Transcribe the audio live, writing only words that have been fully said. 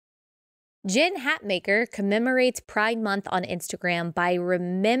Jen Hatmaker commemorates Pride Month on Instagram by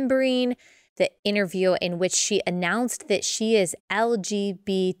remembering the interview in which she announced that she is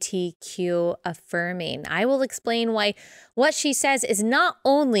LGBTQ affirming. I will explain why what she says is not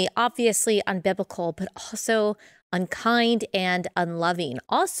only obviously unbiblical, but also unkind and unloving.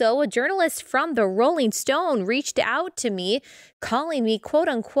 Also, a journalist from the Rolling Stone reached out to me, calling me quote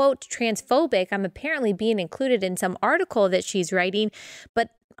unquote transphobic. I'm apparently being included in some article that she's writing, but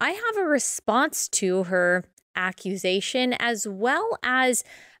I have a response to her accusation as well as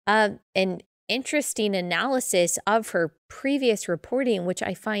an interesting analysis of her previous reporting, which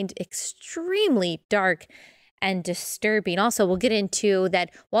I find extremely dark and disturbing. Also, we'll get into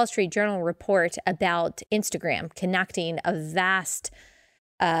that Wall Street Journal report about Instagram connecting a vast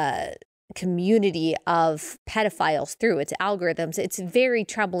community of pedophiles through its algorithms. It's very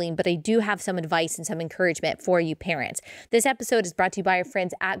troubling, but I do have some advice and some encouragement for you parents. This episode is brought to you by our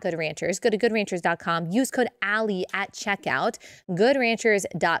friends at Good Ranchers. Go to goodranchers.com. Use code Allie at checkout.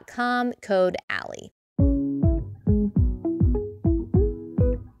 Goodranchers.com, code Allie.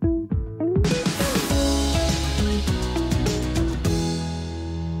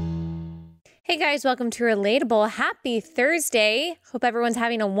 Hey guys, welcome to Relatable. Happy Thursday. Hope everyone's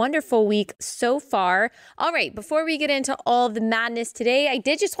having a wonderful week so far. All right, before we get into all the madness today, I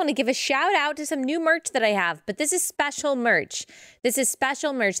did just want to give a shout out to some new merch that I have, but this is special merch. This is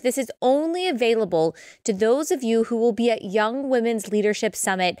special merch. This is only available to those of you who will be at Young Women's Leadership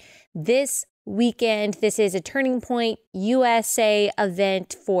Summit this weekend. This is a Turning Point USA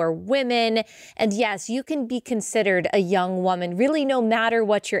event for women. And yes, you can be considered a young woman, really no matter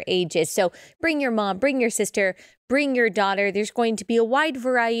what your age is. So bring your mom, bring your sister, bring your daughter. There's going to be a wide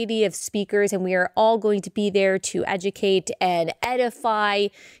variety of speakers, and we are all going to be there to educate and edify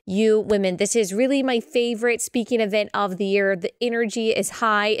you women. This is really my favorite speaking event of the year. The energy is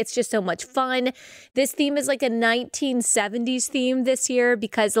high. It's just so much fun. This theme is like a 1970s theme this year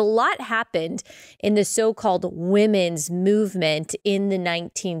because a lot happened in the so-called women's movement in the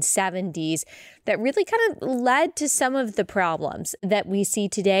 1970s that really kind of led to some of the problems that we see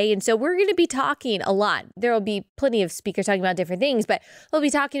today. And so we're going to be talking a lot. There will be plenty of speakers talking about different things, but we'll be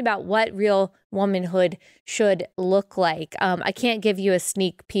talking about what real womanhood should look like. I can't give you a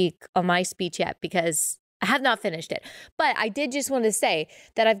sneak peek on my speech yet because I have not finished it, but I did just want to say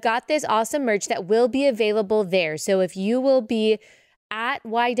that I've got this awesome merch that will be available there. So if you will be at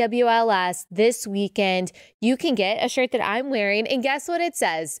YWLS this weekend, you can get a shirt that I'm wearing. And guess what it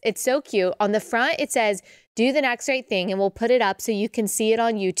says? It's so cute. On the front, it says, do the next right thing. And we'll put it up so you can see it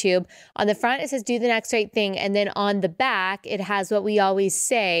on YouTube. On the front, it says, do the next right thing. And then on the back, it has what we always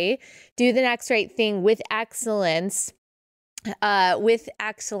say, do the next right thing with excellence. With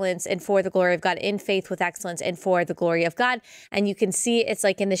excellence and for the glory of God, in faith with excellence and for the glory of God. And you can see it's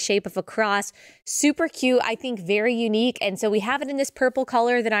like in the shape of a cross. Super cute. I think very unique. And so we have it in this purple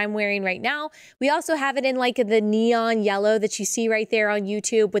color that I'm wearing right now. We also have it in like the neon yellow that you see right there on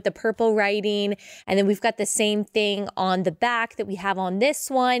YouTube with the purple writing. And then we've got the same thing on the back that we have on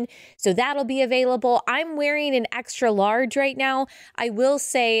this one. So that'll be available. I'm wearing an extra large right now. I will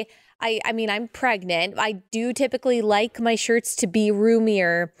say, I mean, I'm pregnant. I do typically like my shirts to be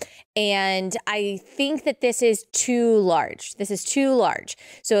roomier, and I think that this is too large. This is too large.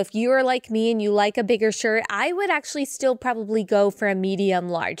 So if you are like me and you like a bigger shirt, I would actually still probably go for a medium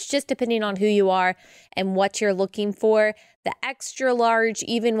large, just depending on who you are and what you're looking for. The extra large,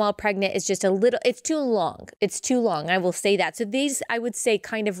 even while pregnant, is just a little, it's too long. It's too long. I will say that. So these, I would say,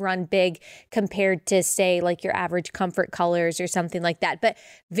 kind of run big compared to, say, like your average comfort colors or something like that. But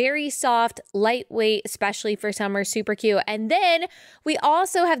very soft, lightweight, especially for summer, super cute. And then we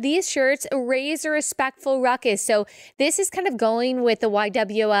also have these shirts, Raise a Respectful Ruckus. So this is kind of going with the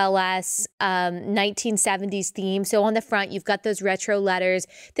YWLS 1970s theme. So on the front, you've got those retro letters.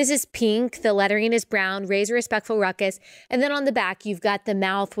 This is pink. The lettering is brown. Raise a Respectful Ruckus. And then on the back, you've got the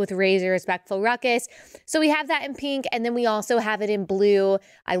mouth with Raise a Respectful Ruckus. So we have that in pink, and then we also have it in blue.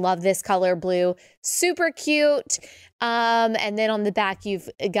 I love this color, blue. Super cute. And then on the back, you've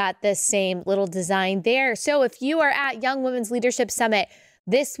got the same little design there. So if you are at Young Women's Leadership Summit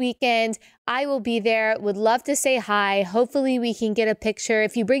this weekend, I will be there. Would love to say hi. Hopefully we can get a picture.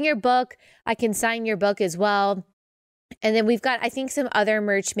 If you bring your book, I can sign your book as well. And then we've got, I think, some other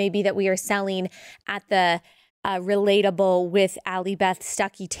merch maybe that we are selling at the Relatable with Allie, Beth,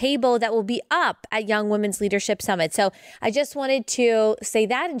 Stuckey table that will be up at Young Women's Leadership Summit. So I just wanted to say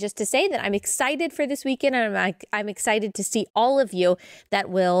that, and just to say that I'm excited for this weekend, and I'm excited to see all of you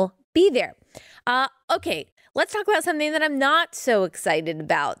that will be there. Okay, let's talk about something that I'm not so excited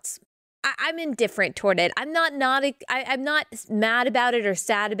about. I'm indifferent toward it. I'm not mad about it or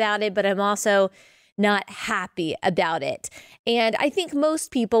sad about it, but I'm also not happy about it. And I think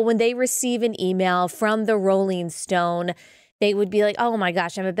most people, when they receive an email from the Rolling Stone, they would be like, oh my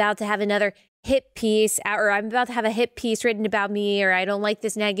gosh, I'm about to have another hit piece, or I'm about to have a hit piece written about me, or I don't like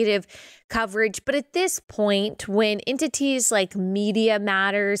this negative coverage. But at this point, when entities like Media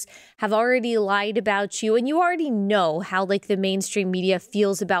Matters have already lied about you, and you already know how like the mainstream media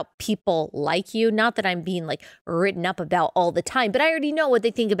feels about people like you, not that I'm being like written up about all the time, but I already know what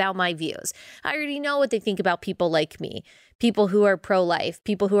they think about my views. I already know what they think about people like me. People who are pro-life,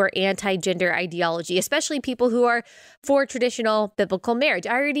 people who are anti-gender ideology, especially people who are for traditional biblical marriage.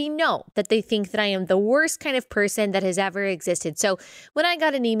 I already know that they think that I am the worst kind of person that has ever existed. So when I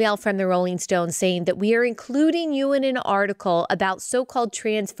got an email from the Rolling Stone saying that we are including you in an article about so-called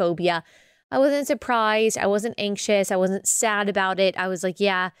transphobia, I wasn't surprised. I wasn't anxious. I wasn't sad about it. I was like,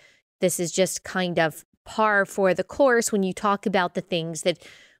 yeah, this is just kind of par for the course when you talk about the things that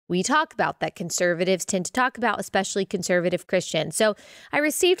we talk about, that conservatives tend to talk about, especially conservative Christians. So I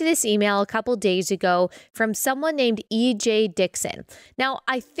received this email a couple days ago from someone named E.J. Dixon. Now,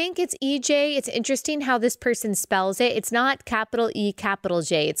 I think it's E.J. It's interesting how this person spells it. It's not capital E, capital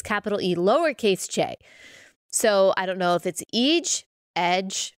J. It's capital E, lowercase j. So I don't know if it's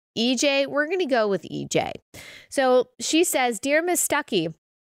Edge, E.J. We're going to go with E.J. So she says, Dear Ms. Stuckey,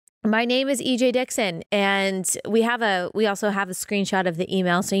 my name is E.J. Dixon, and we also have a screenshot of the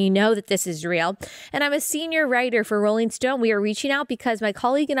email, so you know that this is real. And I'm a senior writer for Rolling Stone. We are reaching out because my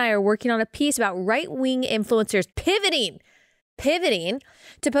colleague and I are working on a piece about right-wing influencers pivoting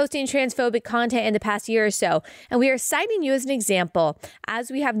to posting transphobic content in the past year or so. And we are citing you as an example.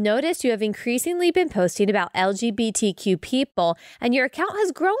 As we have noticed, you have increasingly been posting about LGBTQ people, and your account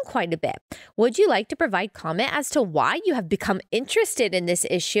has grown quite a bit. Would you like to provide comment as to why you have become interested in this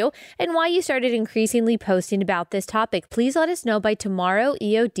issue and why you started increasingly posting about this topic? Please let us know by tomorrow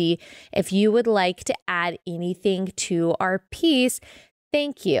EOD if you would like to add anything to our piece.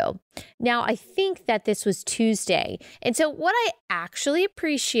 Thank you. Now, I think that this was Tuesday. And so what I actually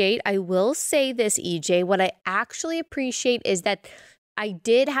appreciate, I will say this, EJ, what I actually appreciate is that I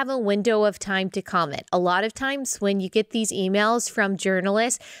did have a window of time to comment. A lot of times when you get these emails from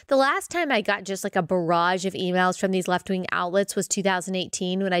journalists, the last time I got just like a barrage of emails from these left-wing outlets was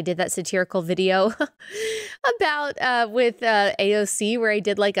 2018 when I did that satirical video about with AOC, where I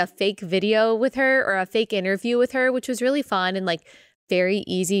did like a fake video with her or a fake interview with her, which was really fun and like very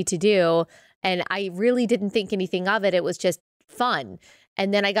easy to do. And I really didn't think anything of it. It was just fun.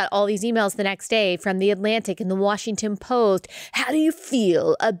 And then I got all these emails the next day from The Atlantic and The Washington Post. How do you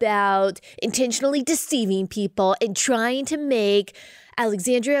feel about intentionally deceiving people and trying to make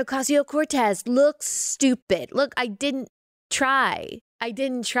Alexandria Ocasio-Cortez look stupid? Look, I didn't try.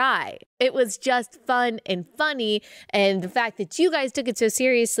 It was just fun and funny. And the fact that you guys took it so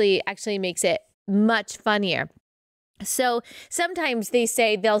seriously actually makes it much funnier. So sometimes they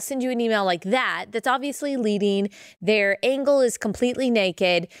say they'll send you an email like that. That's obviously leading. Their angle is completely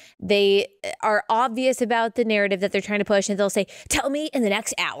naked. They are obvious about the narrative that they're trying to push. And they'll say, tell me in the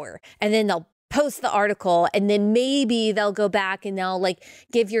next hour. And then they'll post the article. And then maybe they'll go back and they'll like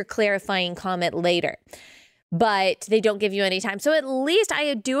give your clarifying comment later. But they don't give you any time. So at least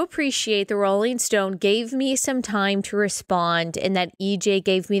I do appreciate the Rolling Stone gave me some time to respond and that EJ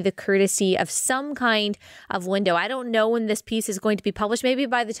gave me the courtesy of some kind of window. I don't know when this piece is going to be published. Maybe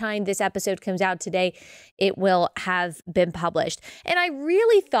by the time this episode comes out today, it will have been published. And I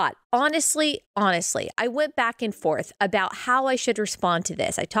really thought, honestly, I went back and forth about how I should respond to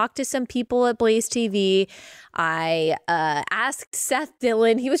this. I talked to some people at blazetv. I asked Seth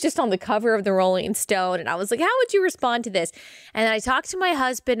Dillon. He was just on the cover of the Rolling Stone. And I was like, how would you respond to this? And I talked to my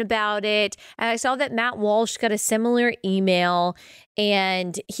husband about it. And I saw that Matt Walsh got a similar email.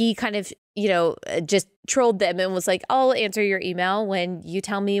 And he kind of, just trolled them and was like, I'll answer your email when you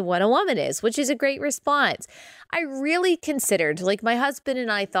tell me what a woman is, which is a great response. I really considered, like my husband and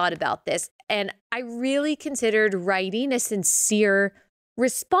I thought about this, and I really considered writing a sincere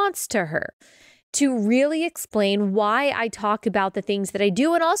response to her to really explain why I talk about the things that I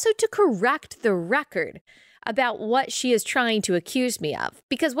do and also to correct the record about what she is trying to accuse me of.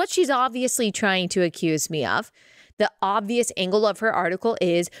 Because what she's obviously trying to accuse me of, the obvious angle of her article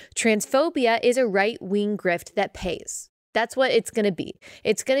is transphobia is a right-wing grift that pays. That's what it's going to be.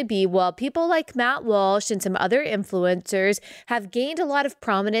 It's going to be, well, people like Matt Walsh and some other influencers have gained a lot of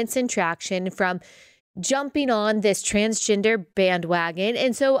prominence and traction from jumping on this transgender bandwagon.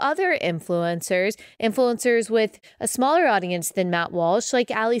 And so other influencers with a smaller audience than Matt Walsh,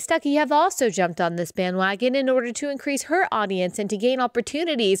 like Allie Stuckey, have also jumped on this bandwagon in order to increase her audience and to gain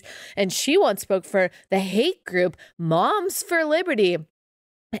opportunities. And she once spoke for the hate group Moms for Liberty.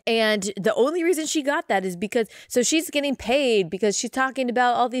 And the only reason she got that is because, so she's getting paid because she's talking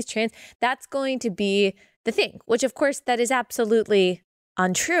about all these trans, that's going to be the thing, which of course that is absolutely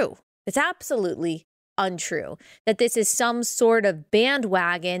untrue. It's absolutely untrue that this is some sort of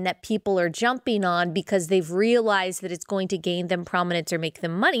bandwagon that people are jumping on because they've realized that it's going to gain them prominence or make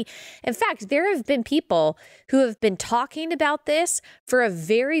them money. In fact, there have been people who have been talking about this for a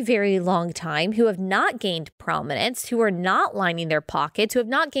very, very long time, who have not gained prominence, who are not lining their pockets, who have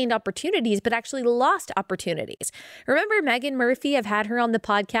not gained opportunities, but actually lost opportunities. Remember Megan Murphy? I've had her on the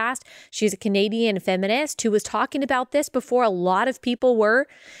podcast. She's a Canadian feminist who was talking about this before a lot of people were,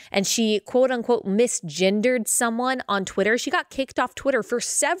 and she quote unquote misgendered someone on Twitter. She got kicked off Twitter for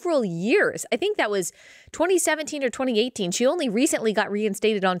several years. I think that was 2017 or 2018. She only recently got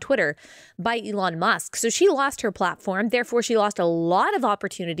reinstated on Twitter by Elon Musk. So she lost her platform. Therefore, she lost a lot of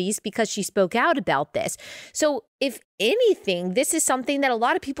opportunities because she spoke out about this. So if anything, this is something that a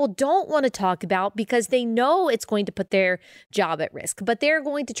lot of people don't want to talk about because they know it's going to put their job at risk. But they're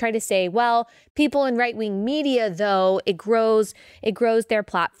going to try to say, well, people in right-wing media, though, it grows their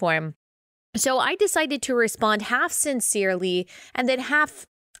platform. So I decided to respond half sincerely and then half,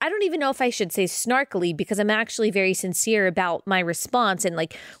 I don't even know if I should say snarkily, because I'm actually very sincere about my response and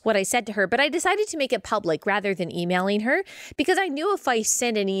like what I said to her. But I decided to make it public rather than emailing her because I knew if I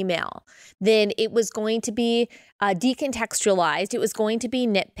sent an email, then it was going to be decontextualized. It was going to be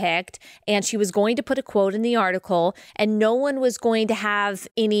nitpicked, and she was going to put a quote in the article, and no one was going to have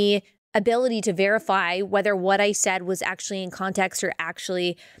any ability to verify whether what I said was actually in context or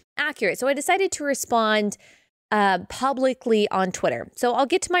actually accurate. So I decided to respond publicly on Twitter. So I'll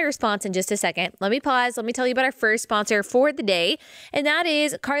get to my response in just a second. Let me pause. Let me tell you about our first sponsor for the day, and that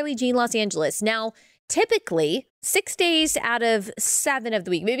is Carly Jean Los Angeles. Now, typically 6 days out of 7 of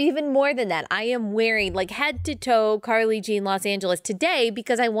the week, maybe even more than that, I am wearing like head to toe Carly Jean Los Angeles today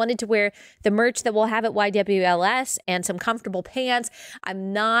because I wanted to wear the merch that we'll have at YWLS and some comfortable pants.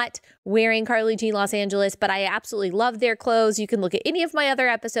 I'm not wearing Carly Jean Los Angeles, but I absolutely love their clothes. You can look at any of my other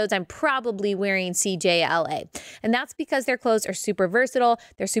episodes. I'm probably wearing CJLA. And that's because their clothes are super versatile.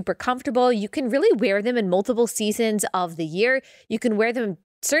 They're super comfortable. You can really wear them in multiple seasons of the year. You can wear them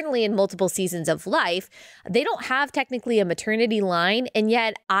certainly in multiple seasons of life. They don't have technically a maternity line, and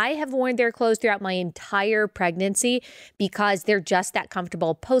yet I have worn their clothes throughout my entire pregnancy because they're just that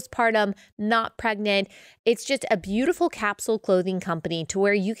comfortable postpartum, not pregnant. It's just a beautiful capsule clothing company to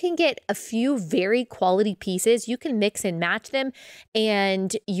where you can get a few very quality pieces. You can mix and match them,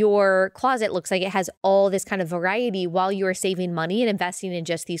 and your closet looks like it has all this kind of variety while you are saving money and investing in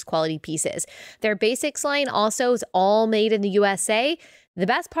just these quality pieces. Their basics line also is all made in the USA. The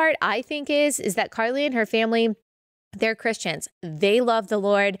best part, I think, is that Carly and her family, they're Christians. They love the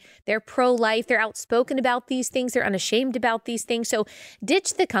Lord. They're pro-life. They're outspoken about these things. They're unashamed about these things. So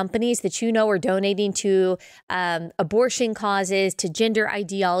ditch the companies that you know are donating to abortion causes, to gender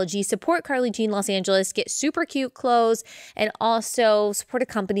ideology. Support Carly Jean Los Angeles. Get super cute clothes, and also support a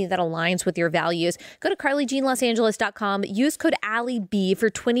company that aligns with your values. Go to carlyjeanlosangeles.com. Use code AllieB for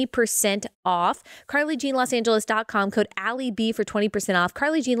 20% off. carlyjeanlosangeles.com. Code AllieB for 20% off.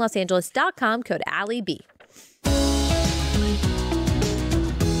 carlyjeanlosangeles.com. Code AllieB.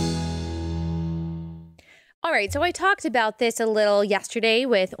 All right, so I talked about this a little yesterday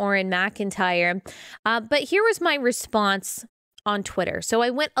with Auron MacIntyre, but here was my response on Twitter. So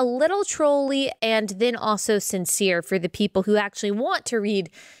I went a little trolly and then also sincere for the people who actually want to read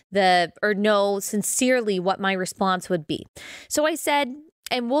or know sincerely what my response would be. So I said,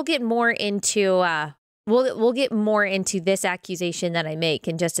 and we'll get more into We'll get more into this accusation that I make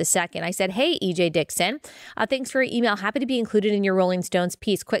in just a second. I said, hey, EJ Dixon, thanks for your email. Happy to be included in your Rolling Stones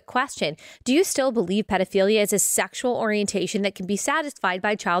piece. Quick question. Do you still believe pedophilia is a sexual orientation that can be satisfied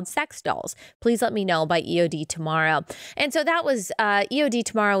by child sex dolls? Please let me know by EOD tomorrow. And so that was EOD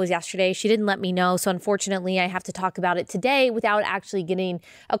tomorrow was yesterday. She didn't let me know. So unfortunately, I have to talk about it today without actually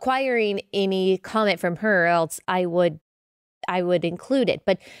acquiring any comment from her, or else I would include it.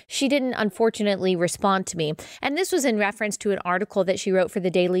 But she didn't, unfortunately, respond to me. And this was in reference to an article that she wrote for the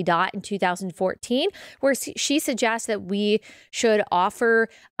Daily Dot in 2014, where she suggests that we should offer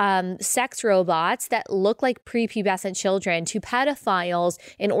sex robots that look like prepubescent children to pedophiles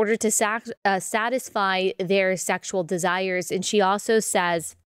in order to satisfy their sexual desires. And she also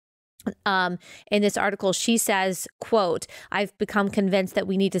says In this article, she says, quote, "I've become convinced that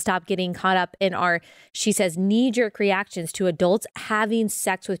we need to stop getting caught up in our," she says, "knee-jerk reactions to adults having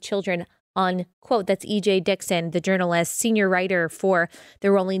sex with children," unquote. That's E.J. Dixon, the journalist, senior writer for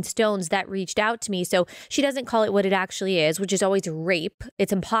the Rolling Stones, that reached out to me. So she doesn't call it what it actually is, which is always rape.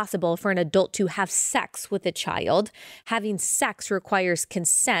 It's impossible for an adult to have sex with a child. Having sex requires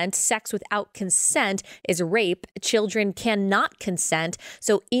consent. Sex without consent is rape. Children cannot consent.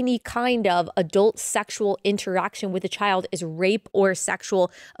 So any kind of adult sexual interaction with a child is rape or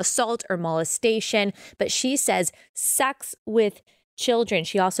sexual assault or molestation. But she says sex with children.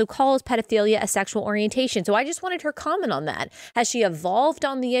 She also calls pedophilia a sexual orientation. So I just wanted her comment on that. Has she evolved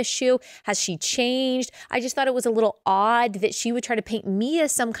on the issue? Has she changed? I just thought it was a little odd that she would try to paint me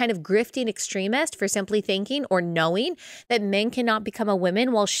as some kind of grifting extremist for simply thinking or knowing that men cannot become a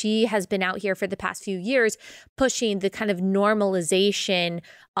woman, while she has been out here for the past few years pushing the kind of normalization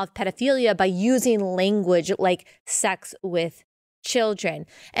of pedophilia by using language like sex with children.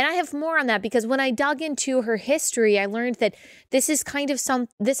 And I have more on that because when I dug into her history, I learned that this is kind of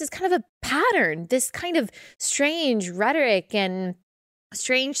a pattern, this kind of strange rhetoric and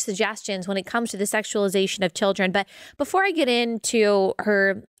strange suggestions when it comes to the sexualization of children. But before I get into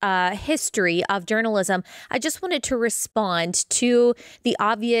her history of journalism, I just wanted to respond to the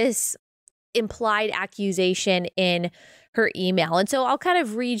obvious implied accusation in her email. And so I'll kind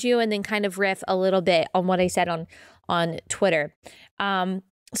of read you and then kind of riff a little bit on what I said on Twitter.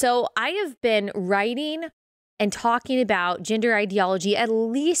 So I have been writing and talking about gender ideology at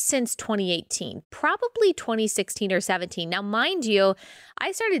least since 2018, probably 2016 or 17. Now, mind you,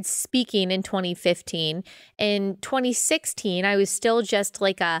 I started speaking in 2015. In 2016, I was still just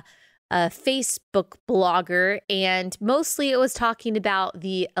like a Facebook blogger, and mostly it was talking about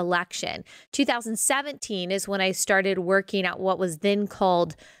the election. 2017 is when I started working at what was then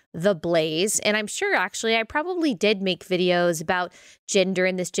called The Blaze. And I'm sure actually I probably did make videos about gender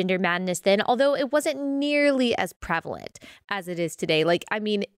and this gender madness then, although it wasn't nearly as prevalent as it is today. Like, I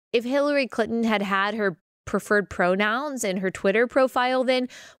mean, if Hillary Clinton had her preferred pronouns in her Twitter profile, then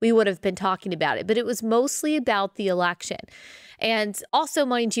we would have been talking about it. But it was mostly about the election. And also,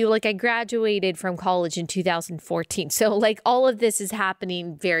 mind you, like I graduated from college in 2014. So like all of this is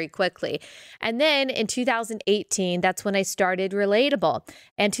happening very quickly. And then in 2018, that's when I started Relatable.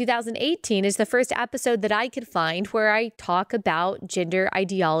 And 2018 is the first episode that I could find where I talk about gender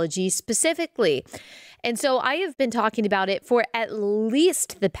ideology specifically. And so I have been talking about it for at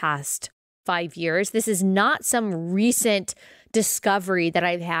least the past 5 years. This is not some recent discovery that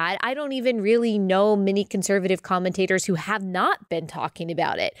I've had. I don't even really know many conservative commentators who have not been talking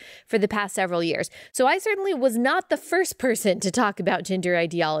about it for the past several years. So I certainly was not the first person to talk about gender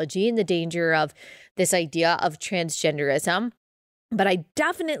ideology and the danger of this idea of transgenderism, but I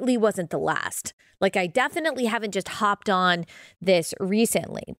definitely wasn't the last. Like, I definitely haven't just hopped on this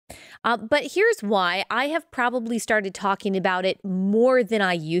recently. But here's why I have probably started talking about it more than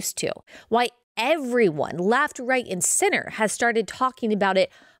I used to. Why everyone, left, right, and center, has started talking about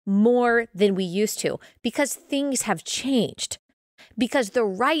it more than we used to. Because things have changed. Because the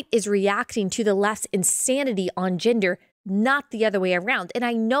right is reacting to the left's insanity on gender, not the other way around. And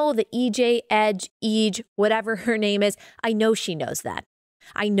I know that EJ, whatever her name is, I know she knows that.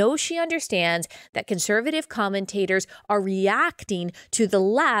 I know she understands that conservative commentators are reacting to the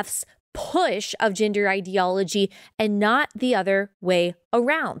left's push of gender ideology and not the other way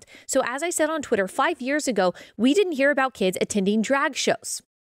around. So as I said on Twitter, 5 years ago, we didn't hear about kids attending drag shows.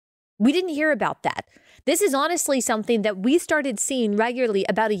 We didn't hear about that. This is honestly something that we started seeing regularly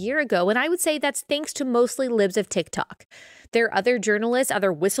about a year ago, and I would say that's thanks to mostly libs of TikTok. There are other journalists,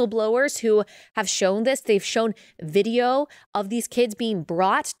 other whistleblowers who have shown this. They've shown video of these kids being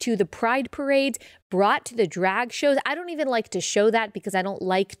brought to the pride parades, brought to the drag shows. I don't even like to show that because I don't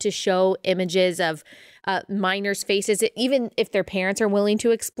like to show images of minors' faces, even if their parents are willing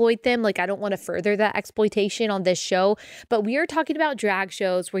to exploit them. Like, I don't want to further that exploitation on this show. But we are talking about drag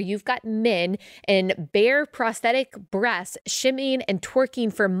shows where you've got men in bare prosthetic breasts shimmying and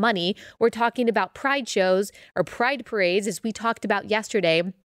twerking for money. We're talking about pride shows or pride parades, as we talked about yesterday,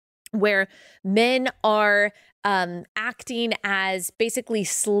 where men are acting as basically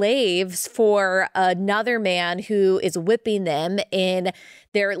slaves for another man who is whipping them in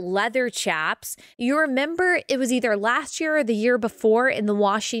their leather chaps. You remember it was either last year or the year before in the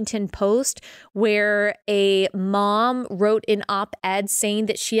Washington Post where a mom wrote an op-ed saying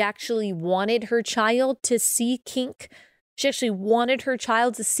that she actually wanted her child to see kink. She actually wanted her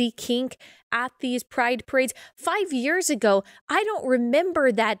child to see kink at these pride parades. 5 years ago, I don't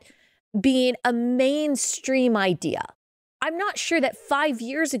remember that being a mainstream idea. I'm not sure that 5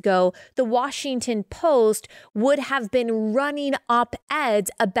 years ago, the Washington Post would have been running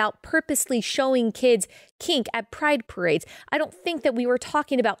op-eds about purposely showing kids kink at pride parades. I don't think that we were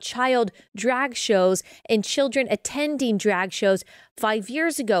talking about child drag shows and children attending drag shows 5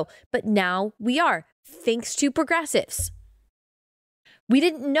 years ago, but now we are, thanks to progressives. We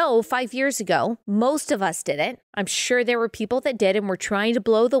didn't know 5 years ago. Most of us didn't. I'm sure there were people that did and were trying to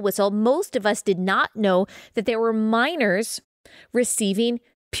blow the whistle. Most of us did not know that there were minors receiving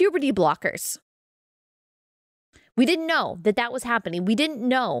puberty blockers. We didn't know that that was happening. We didn't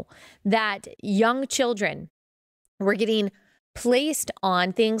know that young children were getting placed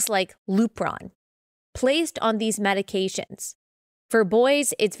on things like Lupron, placed on these medications. For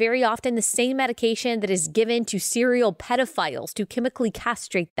boys, it's very often the same medication that is given to serial pedophiles to chemically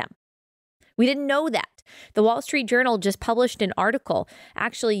castrate them. We didn't know that. The Wall Street Journal just published an article,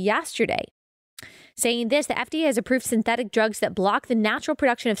 actually yesterday, saying this: the FDA has approved synthetic drugs that block the natural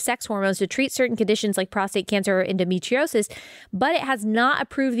production of sex hormones to treat certain conditions like prostate cancer or endometriosis, but it has not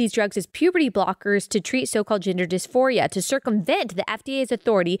approved these drugs as puberty blockers to treat so-called gender dysphoria. To circumvent the FDA's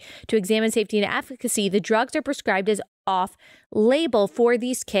authority to examine safety and efficacy, the drugs are prescribed as off-label for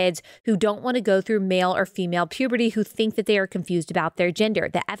these kids who don't want to go through male or female puberty, who think that they are confused about their gender.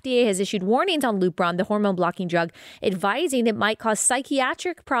 The FDA has issued warnings on Lupron, the hormone-blocking drug, advising it might cause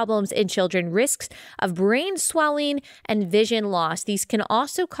psychiatric problems in children, risks of brain swelling and vision loss. These can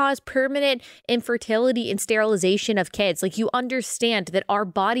also cause permanent infertility and sterilization of kids. Like, you understand that our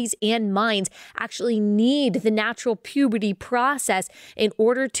bodies and minds actually need the natural puberty process in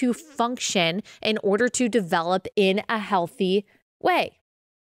order to function, in order to develop in a healthy way.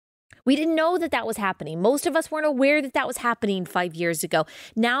 We didn't know that that was happening. Most of us weren't aware that that was happening 5 years ago.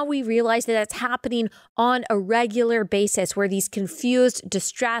 Now we realize that that's happening on a regular basis, where these confused,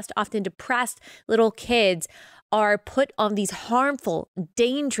 distressed, often depressed little kids are put on these harmful,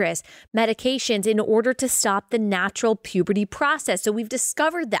 dangerous medications in order to stop the natural puberty process. So we've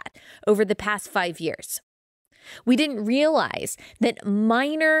discovered that over the past 5 years. We didn't realize that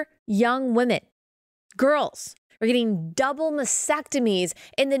minor young women, girls, are getting double mastectomies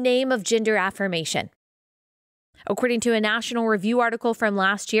in the name of gender affirmation. According to a National Review article from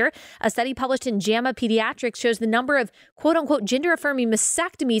last year, a study published in JAMA Pediatrics shows the number of quote-unquote gender-affirming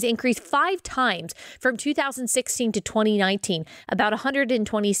mastectomies increased 5 times from 2016 to 2019, about 100 in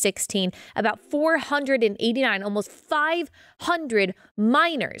 2016, about 489, almost 500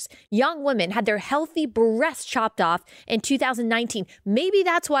 minors, young women, had their healthy breasts chopped off in 2019. Maybe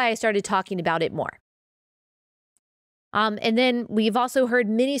that's why I started talking about it more. And then we've also heard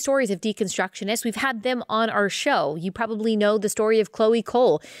many stories of deconstructionists. We've had them on our show. You probably know the story of Chloe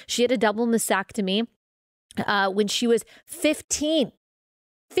Cole. She had a double mastectomy when she was 15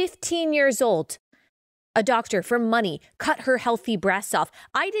 years old. A doctor, for money, cut her healthy breasts off.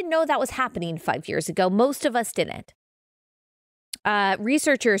 I didn't know that was happening 5 years ago. Most of us didn't.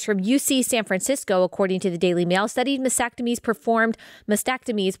 Researchers from UC San Francisco, according to the Daily Mail, studied mastectomies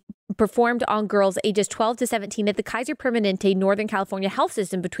performed on girls ages 12 to 17 at the Kaiser Permanente Northern California Health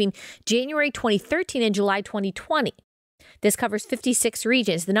System between January 2013 and July 2020. This covers 56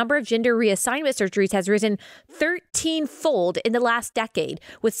 regions. The number of gender reassignment surgeries has risen 13-fold in the last decade,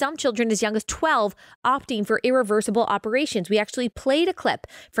 with some children as young as 12 opting for irreversible operations. We actually played a clip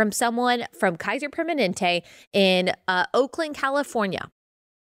from someone from Kaiser Permanente in Oakland, California,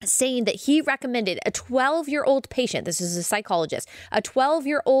 saying that he recommended a 12-year-old patient, this is a psychologist, a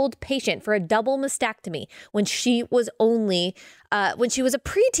 12-year-old patient for a double mastectomy when she was a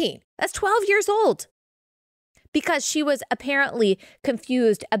preteen. That's 12 years old. Because she was apparently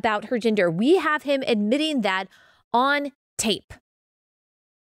confused about her gender. We have him admitting that on tape.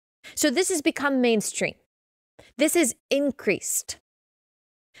 So this has become mainstream. This has increased.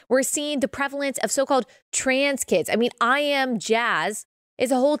 We're seeing the prevalence of so-called trans kids. I mean, I Am Jazz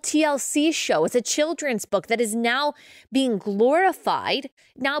is a whole TLC show. It's a children's book that is now being glorified,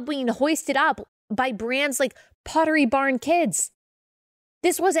 now being hoisted up by brands like Pottery Barn Kids.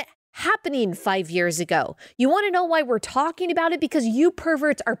 This wasn't happening 5 years ago. You want to know why we're talking about it? Because you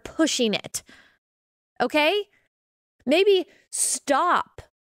perverts are pushing it. Okay? Maybe stop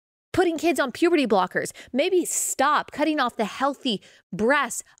putting kids on puberty blockers. Maybe stop cutting off the healthy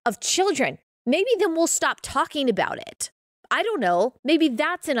breasts of children. Maybe then we'll stop talking about it. I don't know. Maybe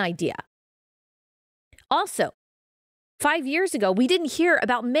that's an idea. Also, 5 years ago, we didn't hear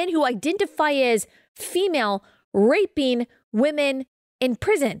about men who identify as female raping women in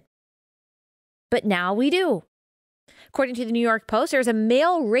prison. But now we do. According to the New York Post, there's a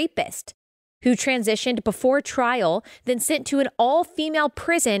male rapist who transitioned before trial, then sent to an all-female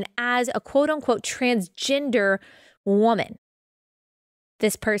prison as a quote-unquote transgender woman.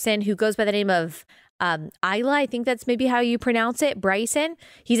 This person who goes by the name of Isla, I think that's maybe how you pronounce it, Bryson.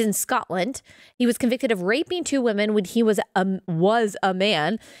 He's in Scotland. He was convicted of raping 2 women when he was a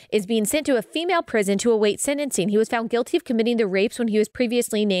man, is being sent to a female prison to await sentencing. He was found guilty of committing the rapes when he was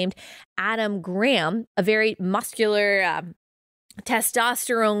previously named Adam Graham, a very muscular,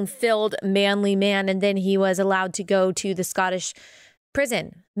 testosterone-filled, manly man, and then he was allowed to go to the Scottish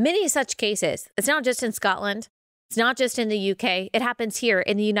prison. Many such cases. It's not just in Scotland. It's not just in the UK. It happens here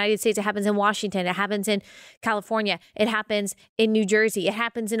in the United States. It happens in Washington. It happens in California. It happens in New Jersey. It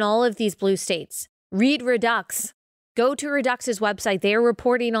happens in all of these blue states. Read Redux. Go to Redux's website. They are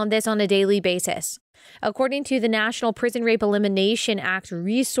reporting on this on a daily basis. According to the National Prison Rape Elimination Act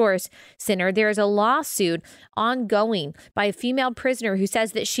Resource Center, there is a lawsuit ongoing by a female prisoner who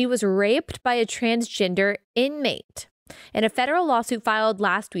says that she was raped by a transgender inmate. In a federal lawsuit filed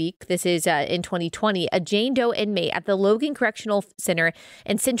last week, this is in 2020, a Jane Doe inmate at the Logan Correctional Center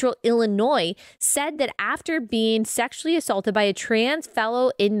in Central Illinois said that after being sexually assaulted by a trans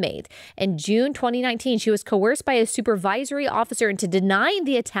fellow inmate in June 2019, she was coerced by a supervisory officer into denying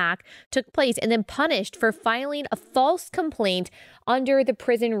the attack took place and then punished for filing a false complaint under the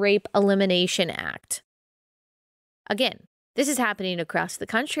Prison Rape Elimination Act. Again, this is happening across the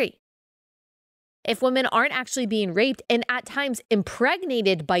country. If women aren't actually being raped and at times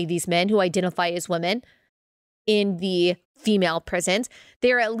impregnated by these men who identify as women in the female prisons,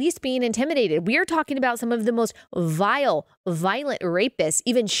 they're at least being intimidated. We are talking about some of the most vile, violent rapists,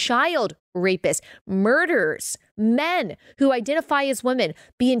 even child rapists, murderers, men who identify as women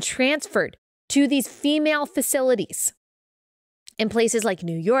being transferred to these female facilities in places like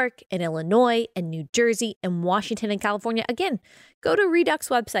New York and Illinois and New Jersey and Washington and California. Again, go to Redux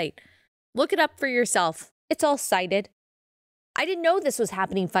website. Look it up for yourself. It's all cited. I didn't know this was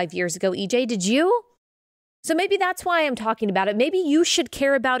happening 5 years ago, EJ. Did you? So maybe that's why I'm talking about it. Maybe you should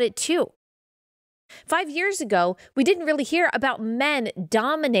care about it too. 5 years ago, we didn't really hear about men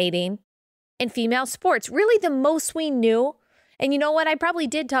dominating in female sports. Really, the most we knew, and you know what? I probably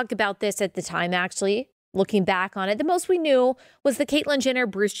did talk about this at the time, actually, looking back on it. The most we knew was the Caitlyn Jenner,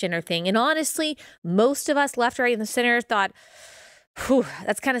 Bruce Jenner thing. And honestly, most of us left, right, and the center thought, whew,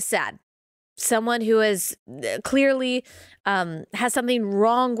 that's kind of sad. Someone who is clearly has something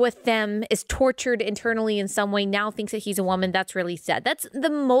wrong with them, is tortured internally in some way, now thinks that he's a woman. That's really sad. That's the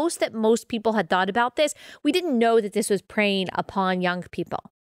most that most people had thought about this. We didn't know that this was preying upon young people.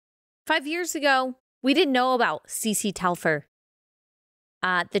 5 years ago, we didn't know about CeCe Telfer,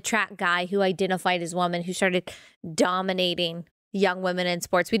 the track guy who identified as woman, who started dominating young women in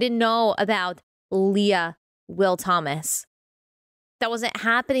sports. We didn't know about Leah Will Thomas. That wasn't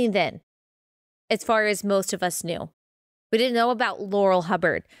happening then, as far as most of us knew. We didn't know about Laurel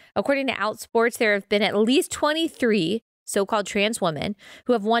Hubbard. According to Outsports, there have been at least 23 so-called trans women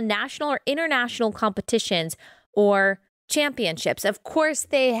who have won national or international competitions or championships. Of course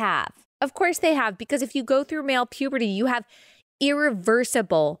they have. Of course they have, because if you go through male puberty, you have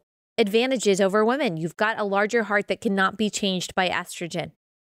irreversible advantages over women. You've got a larger heart that cannot be changed by estrogen.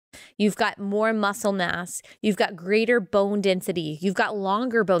 You've got more muscle mass. You've got greater bone density. You've got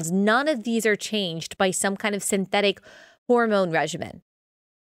longer bones. None of these are changed by some kind of synthetic hormone regimen.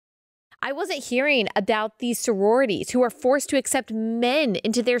 I wasn't hearing about these sororities who are forced to accept men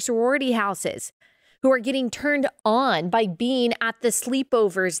into their sorority houses, who are getting turned on by being at the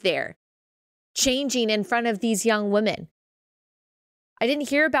sleepovers there, changing in front of these young women. I didn't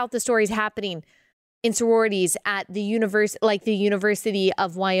hear about the stories happening in sororities at the University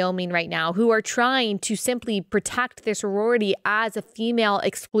of Wyoming right now, who are trying to simply protect their sorority as a female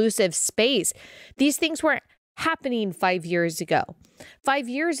exclusive space. These things weren't happening 5 years ago. 5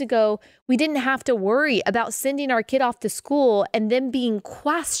 years ago, we didn't have to worry about sending our kid off to school and then being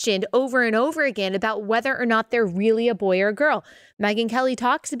questioned over and over again about whether or not they're really a boy or a girl. Megyn Kelly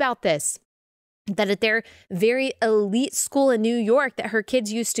talks about this, that at their very elite school in New York that her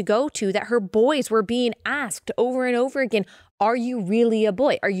kids used to go to, that her boys were being asked over and over again, are you really a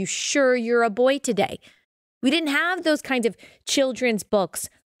boy? Are you sure you're a boy today? We didn't have those kinds of children's books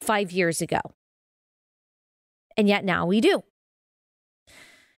 5 years ago. And yet now we do.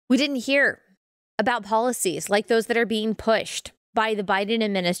 We didn't hear about policies like those that are being pushed by the Biden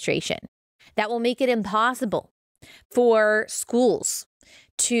administration that will make it impossible for schools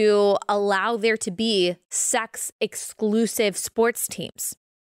to allow there to be sex-exclusive sports teams.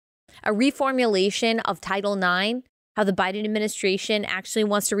 A reformulation of Title IX, how the Biden administration actually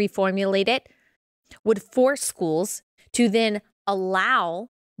wants to reformulate it, would force schools to then allow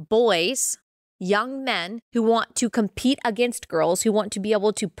boys young men who want to compete against girls, who want to be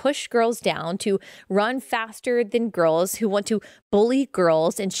able to push girls down, to run faster than girls, who want to bully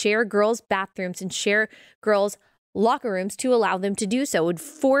girls and share girls' bathrooms and share girls' locker rooms to allow them to do so, would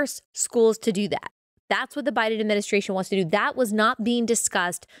force schools to do that. That's what the Biden administration wants to do. That was not being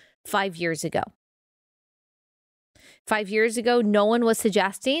discussed 5 years ago. 5 years ago, no one was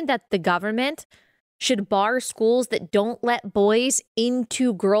suggesting that the government should bar schools that don't let boys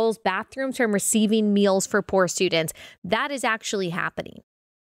into girls' bathrooms from receiving meals for poor students. That is actually happening.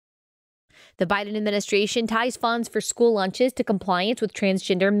 The Biden administration ties funds for school lunches to compliance with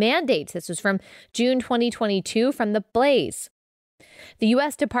transgender mandates. This was from June 2022 from The Blaze. The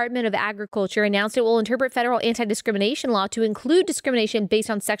U.S. Department of Agriculture announced it will interpret federal anti-discrimination law to include discrimination based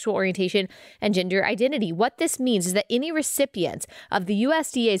on sexual orientation and gender identity. What this means is that any recipients of the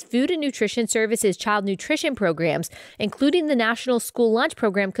USDA's Food and Nutrition Services child nutrition programs, including the National School Lunch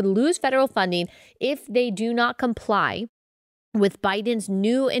Program, could lose federal funding if they do not comply with Biden's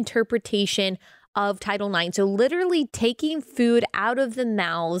new interpretation of Title IX. So literally taking food out of the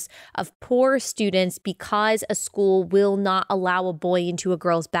mouths of poor students because a school will not allow a boy into a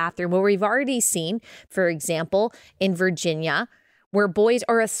girl's bathroom. Where we've already seen, for example, in Virginia, where boys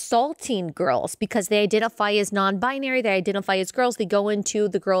are assaulting girls because they identify as non-binary, they identify as girls, they go into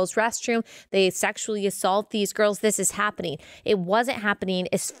the girls' restroom, they sexually assault these girls. This is happening. It wasn't happening,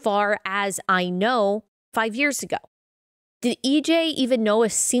 as far as I know, 5 years ago. Did EJ even know a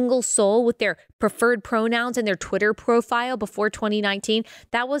single soul with their preferred pronouns in their Twitter profile before 2019?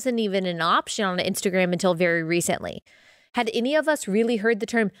 That wasn't even an option on Instagram until very recently. Had any of us really heard the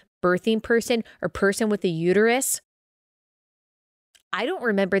term birthing person or person with a uterus? I don't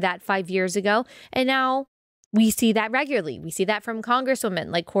remember that 5 years ago. And now we see that regularly. We see that from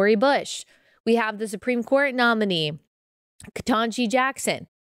congresswomen like Cori Bush. We have the Supreme Court nominee, Ketanji Jackson,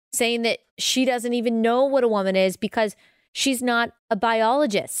 saying that she doesn't even know what a woman is because she's not a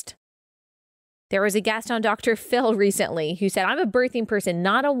biologist. There was a guest on Dr. Phil recently who said, I'm a birthing person,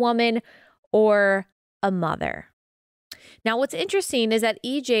 not a woman or a mother. Now, what's interesting is that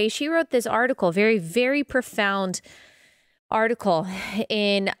EJ, she wrote this article, very, very profound article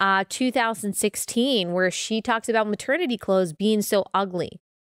in 2016, where she talks about maternity clothes being so ugly.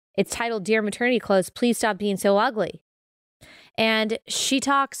 It's titled, Dear Maternity Clothes, Please Stop Being So Ugly. And she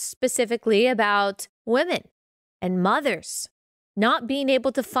talks specifically about women and mothers not being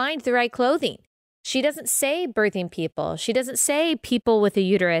able to find the right clothing. She doesn't say birthing people. She doesn't say people with a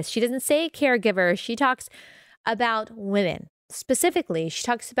uterus. She doesn't say caregiver. She talks about women specifically. She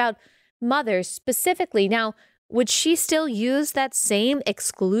talks about mothers specifically. Now, would she still use that same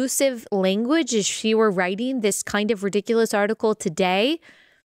exclusive language if she were writing this kind of ridiculous article today?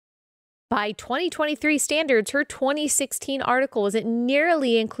 By 2023 standards, her 2016 article wasn't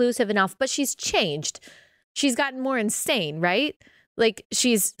nearly inclusive enough, but she's changed. She's gotten more insane, right? Like,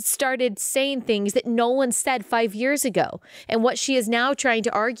 she's started saying things that no one said 5 years ago. And what she is now trying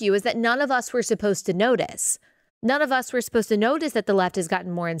to argue is that none of us were supposed to notice. None of us were supposed to notice that the left has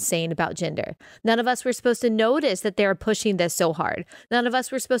gotten more insane about gender. None of us were supposed to notice that they're pushing this so hard. None of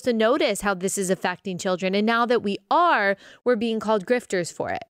us were supposed to notice how this is affecting children. And now that we are, we're being called grifters for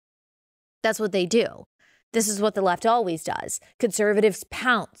it. That's what they do. This is what the left always does. Conservatives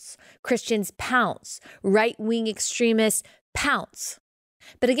pounce. Christians pounce. Right-wing extremists pounce.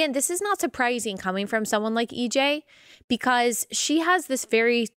 But again, this is not surprising coming from someone like EJ, because she has this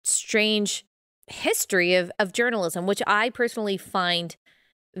very strange history of journalism, which I personally find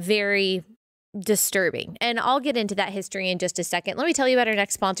very disturbing. And I'll get into that history in just a second. Let me tell you about our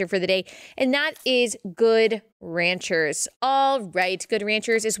next sponsor for the day, and that is Good Ranchers. All right, Good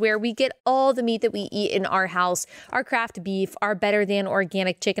Ranchers is where we get all the meat that we eat in our house, our craft beef, our better than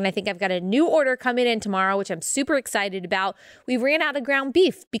organic chicken. I think I've got a new order coming in tomorrow, which I'm super excited about. We ran out of ground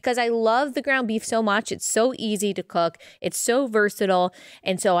beef because I love the ground beef so much. It's so easy to cook. It's so versatile.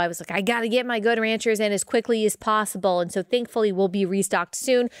 And so I was like, I got to get my Good Ranchers in as quickly as possible. And so thankfully we'll be restocked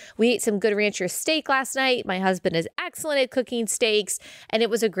soon. We ate some Good Ranchers steak last night. My husband is excellent at cooking steaks, and it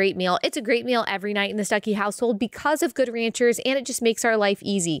was a great meal. It's a great meal every night in the Stuckey household because of Good Ranchers, and it just makes our life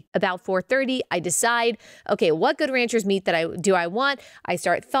easy. About 4:30, I decide, okay, what Good Ranchers meat that I want? I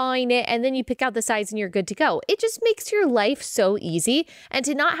start thawing it, and then you pick out the size and you're good to go. It just makes your life so easy, and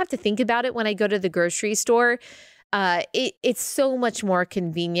to not have to think about it when I go to the grocery store, it's so much more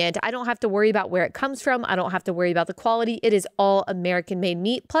convenient. I don't have to worry about where it comes from. I don't have to worry about the quality. It is all American-made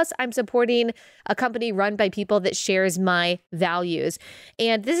meat. Plus, I'm supporting a company run by people that shares my values.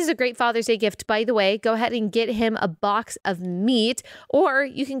 And this is a great Father's Day gift, by the way. Go ahead and get him a box of meat, or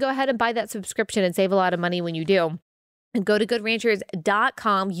you can go ahead and buy that subscription and save a lot of money when you do. And go to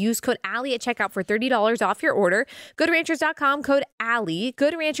goodranchers.com, use code Allie at checkout for $30 off your order. Goodranchers.com, code Allie.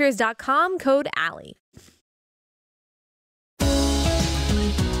 Goodranchers.com, code Allie.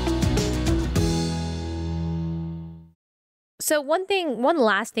 So one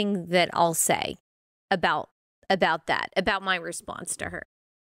last thing that I'll say about my response to her,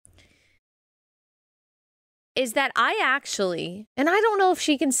 is that I actually, and I don't know if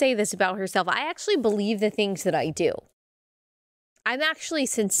she can say this about herself, I actually believe the things that I do. I'm actually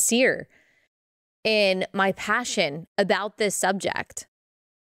sincere in my passion about this subject.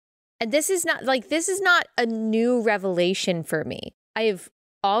 And this is not a new revelation for me. I've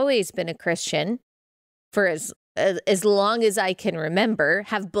always been a Christian for as long as I can remember,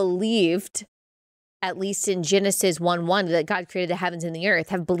 have believed, at least in Genesis 1:1, that God created the heavens and the earth,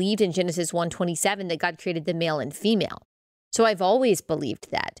 have believed in Genesis 1:27 that God created the male and female. So I've always believed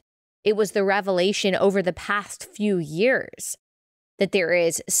that. It was the revelation over the past few years that there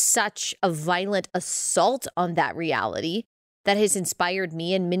is such a violent assault on that reality that has inspired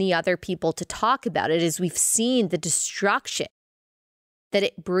me and many other people to talk about it, as we've seen the destruction that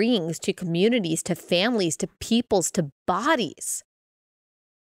it brings to communities, to families, to peoples, to bodies.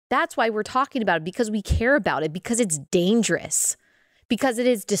 That's why we're talking about it, because we care about it, because it's dangerous, because it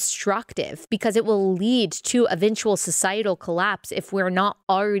is destructive, because it will lead to eventual societal collapse if we're not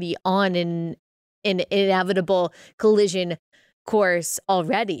already on an inevitable collision course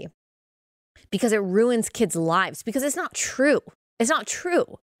already, because it ruins kids' lives, because it's not true. It's not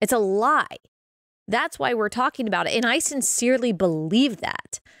true. It's a lie. That's why we're talking about it. And I sincerely believe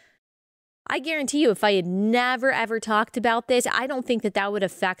that. I guarantee you, if I had never, ever talked about this, I don't think that would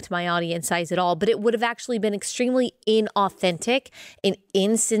affect my audience size at all. But it would have actually been extremely inauthentic and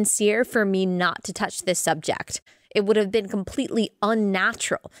insincere for me not to touch this subject. It would have been completely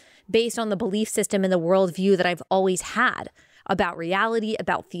unnatural based on the belief system and the worldview that I've always had about reality,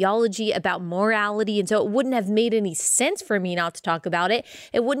 about theology, about morality. And so it wouldn't have made any sense for me not to talk about it.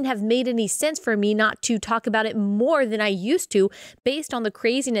 It wouldn't have made any sense for me not to talk about it more than I used to, based on the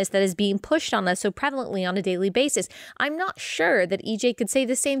craziness that is being pushed on us so prevalently on a daily basis. I'm not sure that EJ could say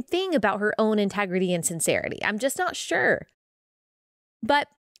the same thing about her own integrity and sincerity. I'm just not sure. But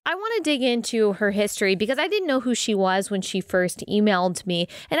I want to dig into her history, because I didn't know who she was when she first emailed me.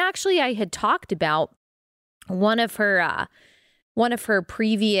 And actually, I had talked about one of her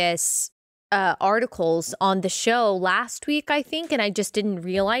previous articles on the show last week, I think, and I just didn't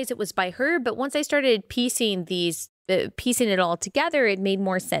realize it was by her. But once I started piecing it all together, it made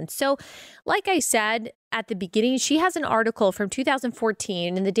more sense. So, like I said at the beginning, she has an article from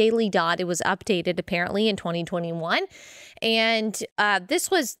 2014 in the Daily Dot. It was updated apparently in 2021. And this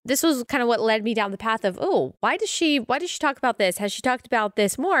was kind of what led me down the path of, why does she talk about this? Has she talked about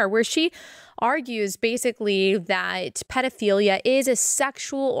this more? Where she argues basically that pedophilia is a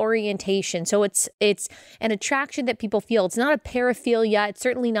sexual orientation. So it's an attraction that people feel. It's not a paraphilia. It's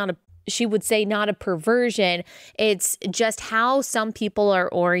certainly not she would say not a perversion. It's just how some people are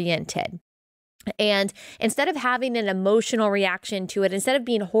oriented. And instead of having an emotional reaction to it, instead of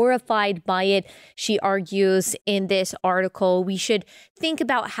being horrified by it, she argues in this article, we should think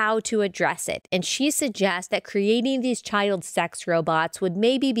about how to address it. And she suggests that creating these child sex robots would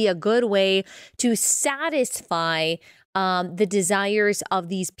maybe be a good way to satisfy the desires of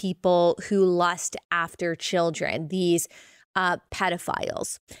these people who lust after children, these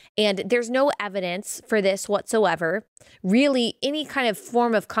pedophiles. And there's no evidence for this whatsoever. Really, any kind of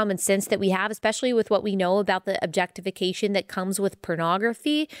form of common sense that we have, especially with what we know about the objectification that comes with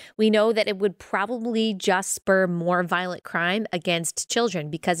pornography, we know that it would probably just spur more violent crime against children,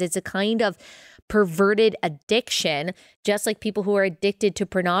 because it's a kind of perverted addiction, just like people who are addicted to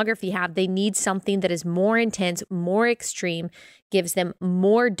pornography have. They need something that is more intense, more extreme, gives them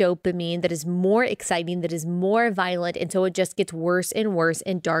more dopamine, that is more exciting, that is more violent. And so it just gets worse and worse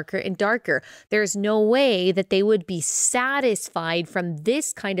and darker. There's no way that they would be satisfied from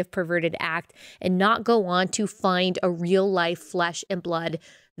this kind of perverted act and not go on to find a real life flesh and blood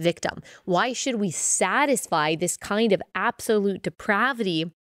victim. Why should we satisfy this kind of absolute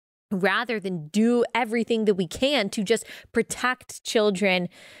depravity rather than do everything that we can to just protect children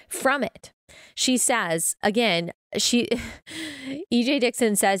from it? She says, again, EJ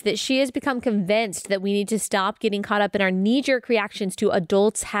Dixon says that she has become convinced that we need to stop getting caught up in our knee-jerk reactions to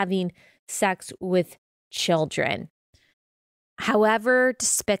adults having sex with children, however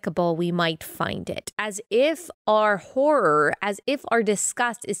despicable we might find it, as if our horror, as if our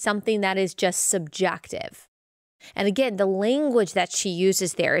disgust is something that is just subjective. And again, the language that she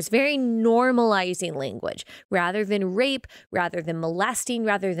uses there is very normalizing language. Rather than rape, rather than molesting,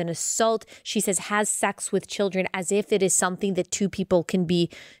 rather than assault, she says has sex with children as if it is something that two people can be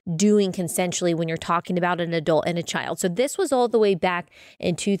doing consensually when you're talking about an adult and a child. So this was all the way back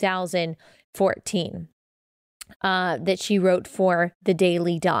in 2014 that she wrote for the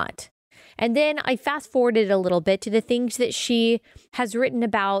Daily Dot. And then I fast forwarded a little bit to the things that she has written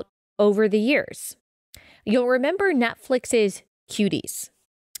about over the years. You'll remember Netflix's Cuties.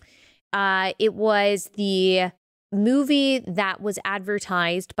 It was the movie that was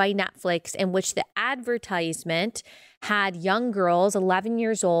advertised by Netflix, in which the advertisement had young girls, 11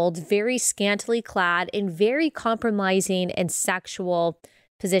 years old, very scantily clad in very compromising and sexual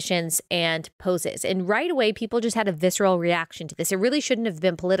positions and poses. And right away, people just had a visceral reaction to this. It really shouldn't have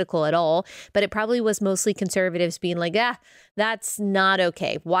been political at all, but it probably was mostly conservatives being like, that's not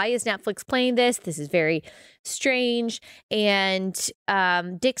okay. Why is Netflix playing this? This is very strange. And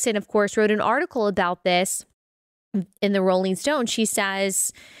Dixon, of course, wrote an article about this in the Rolling Stone. She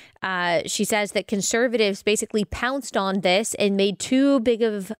says that conservatives basically pounced on this and made too big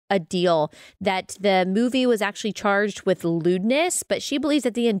of a deal that the movie was actually charged with lewdness, but she believes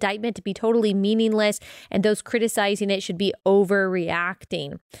that the indictment to be totally meaningless and those criticizing it should be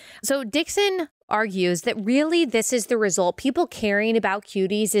overreacting. So Dixon argues that really this is the result. People caring about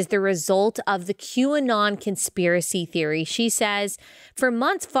cuties is the result of the QAnon conspiracy theory. She says, for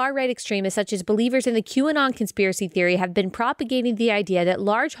months, far-right extremists such as believers in the QAnon conspiracy theory have been propagating the idea that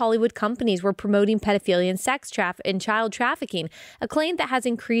large Hollywood companies were promoting pedophilia and and child trafficking, a claim that has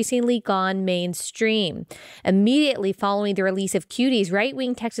increasingly gone mainstream. Immediately following the release of Cuties,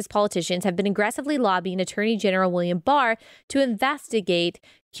 right-wing Texas politicians have been aggressively lobbying Attorney General William Barr to investigate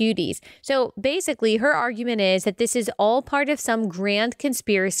Cuties. So basically, her argument is that this is all part of some grand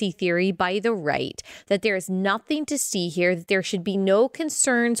conspiracy theory by the right, that there is nothing to see here, that there should be no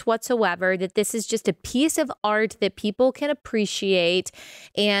concerns whatsoever, that this is just a piece of art that people can appreciate,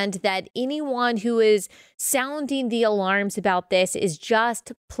 and that anyone who is sounding the alarms about this is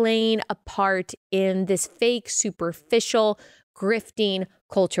just playing a part in this fake, superficial, grifting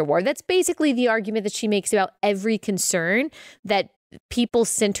culture war. That's basically the argument that she makes about every concern that people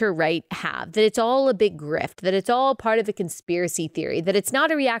center-right have, that it's all a big grift, that it's all part of a conspiracy theory, that it's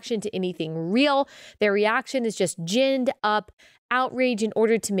not a reaction to anything real. Their reaction is just ginned up outrage in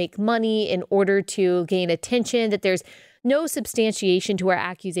order to make money, in order to gain attention, that there's no substantiation to our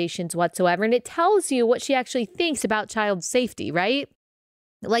accusations whatsoever. And it tells you what she actually thinks about child safety, right?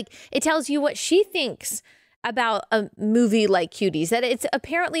 Like, it tells you what she thinks about a movie like Cuties, that it's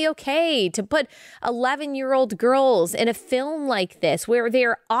apparently okay to put 11-year-old girls in a film like this, where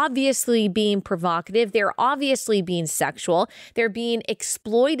they're obviously being provocative, they're obviously being sexual, they're being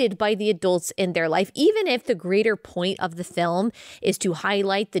exploited by the adults in their life, even if the greater point of the film is to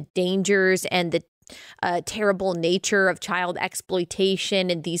highlight the dangers and the terrible nature of child exploitation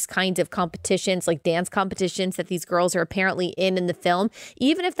and these kinds of competitions, like dance competitions that these girls are apparently in the film.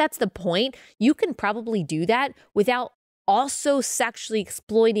 Even if that's the point, you can probably do that without also sexually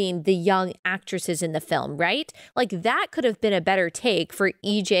exploiting the young actresses in the film, right? Like, that could have been a better take for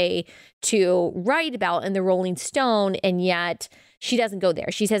EJ to write about in the Rolling Stone, and yet she doesn't go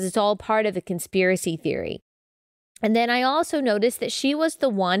there. She says it's all part of a conspiracy theory. And then I also noticed that she was the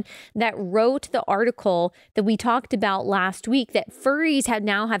one that wrote the article that we talked about last week, that furries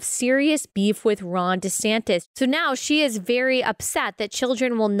now have serious beef with Ron DeSantis. So now she is very upset that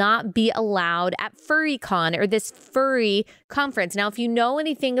children will not be allowed at FurryCon, or this furry conference. Now, if you know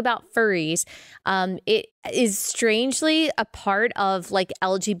anything about furries, it is strangely a part of like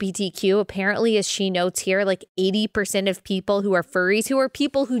LGBTQ. Apparently, as she notes here, like 80% of people who are furries, who are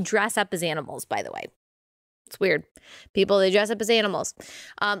people who dress up as animals, by the way. It's weird. People, they dress up as animals.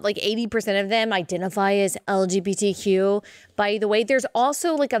 Like 80% of them identify as LGBTQ. By the way, there's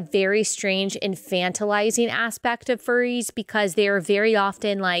also like a very strange infantilizing aspect of furries, because they are very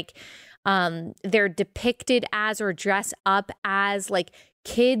often like, they're depicted as or dress up as like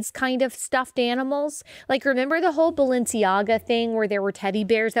kids kind of stuffed animals. Like, remember the whole Balenciaga thing where there were teddy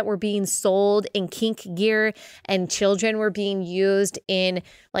bears that were being sold in kink gear and children were being used in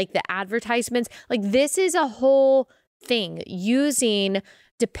like the advertisements? Like, this is a whole thing, using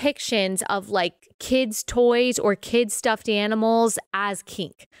depictions of like kids' toys or kids' stuffed animals as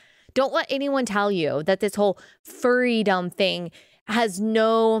kink. Don't let anyone tell you that this whole furrydom thing has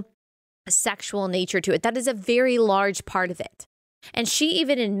no sexual nature to it. That is a very large part of it. And she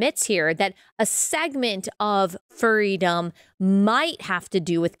even admits here that a segment of furrydom might have to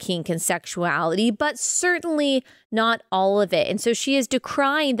do with kink and sexuality, but certainly not all of it. And so she is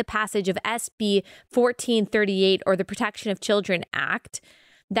decrying the passage of SB 1438, or the Protection of Children Act,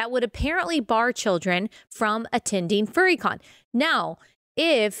 that would apparently bar children from attending FurryCon. Now,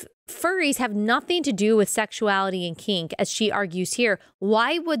 if furries have nothing to do with sexuality and kink, as she argues here,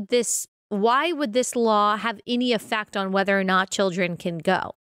 why would this law have any effect on whether or not children can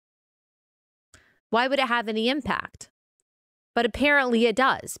go? Why would it have any impact? But apparently it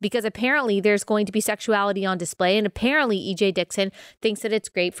does, because apparently there's going to be sexuality on display, and apparently E.J. Dixon thinks that it's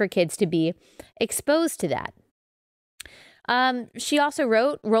great for kids to be exposed to that. She also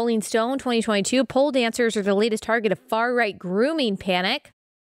wrote, Rolling Stone 2022, pole dancers are the latest target of far-right grooming panic.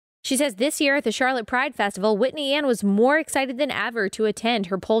 She says this year at the Charlotte Pride Festival, Whitney Ann was more excited than ever to attend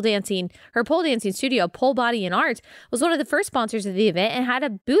her pole dancing studio. Pole Body and Art was one of the first sponsors of the event and had a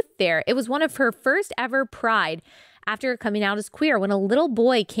booth there. It was one of her first ever Pride after coming out as queer. When a little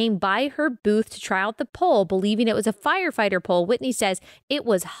boy came by her booth to try out the pole, believing it was a firefighter pole, Whitney says it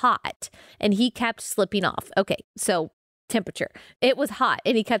was hot and he kept slipping off. Okay, so temperature. It was hot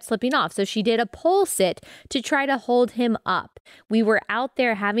and he kept slipping off. So she did a pole sit to try to hold him up. We were out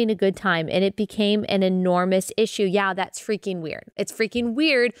there having a good time and it became an enormous issue. Yeah, that's freaking weird. It's freaking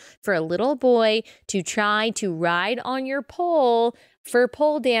weird for a little boy to try to ride on your pole for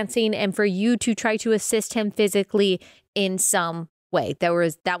pole dancing and for you to try to assist him physically in some way.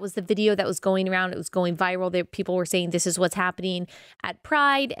 That was the video that was going around. It was going viral. People were saying this is what's happening at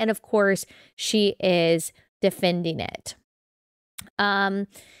Pride. And of course, she is defending it.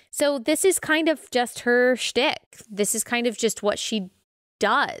 So this is kind of just her shtick. This is kind of just what she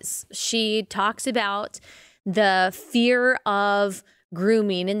does. She talks about the fear of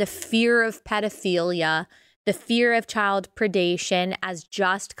grooming and the fear of pedophilia, the fear of child predation as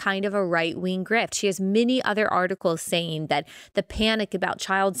just kind of a right-wing grift. She has many other articles saying that the panic about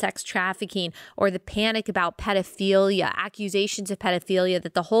child sex trafficking or the panic about pedophilia, accusations of pedophilia,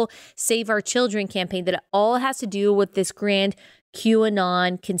 that the whole Save Our Children campaign, that it all has to do with this grand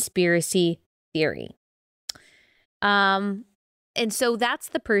QAnon conspiracy theory. And so that's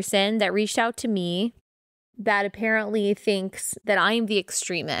the person that reached out to me that apparently thinks that I am the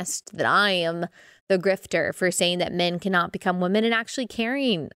extremist, that I am the grifter for saying that men cannot become women and actually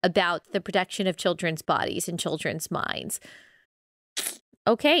caring about the protection of children's bodies and children's minds.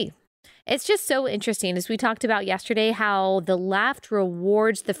 Okay. It's just so interesting, as we talked about yesterday, how the left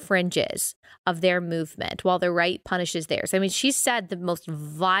rewards the fringes of their movement while the right punishes theirs. I mean, she said the most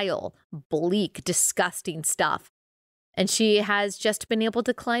vile, bleak, disgusting stuff. And she has just been able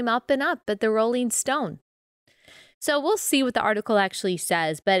to climb up and up at the Rolling Stone. So we'll see what the article actually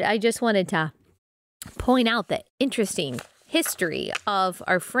says. But I just wanted to point out the interesting history of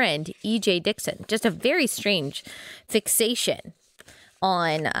our friend E.J. Dixon. Just a very strange fixation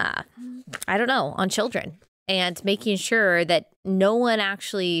on, on children and making sure that no one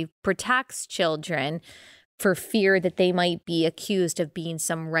actually protects children for fear that they might be accused of being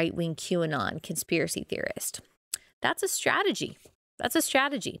some right-wing QAnon conspiracy theorist. That's a strategy. That's a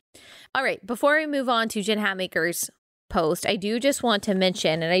strategy. All right, before we move on to Jen Hatmaker's post, I do just want to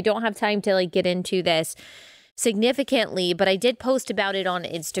mention, and I don't have time to get into this significantly, but I did post about it on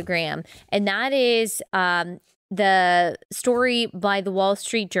Instagram, and that is the story by the Wall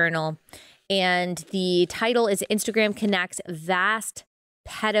Street Journal, and the title is Instagram Connects Vast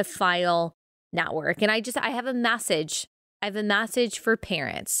Pedophile Network. And I have a message. I have a message for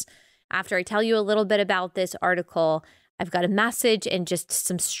parents. After I tell you a little bit about this article, I've got a message and just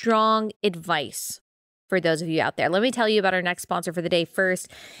some strong advice for those of you out there. Let me tell you about our next sponsor for the day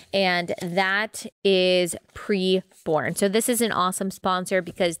first, and that is Preborn. So this is an awesome sponsor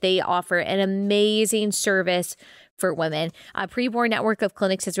because they offer an amazing service for women. A Preborn network of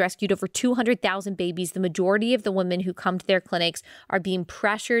clinics has rescued over 200,000 babies. The majority of the women who come to their clinics are being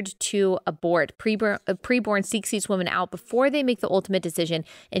pressured to abort. Preborn seeks these women out before they make the ultimate decision,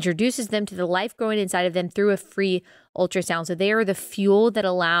 introduces them to the life growing inside of them through a free ultrasound. So they are the fuel that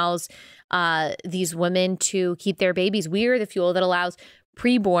allows these women to keep their babies. We are the fuel that allows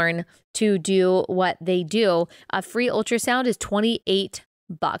Preborn to do what they do. A free ultrasound is $28.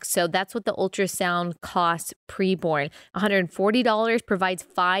 So that's what the ultrasound costs Preborn. $140 provides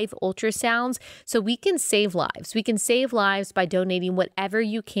 5 ultrasounds. So we can save lives. We can save lives by donating whatever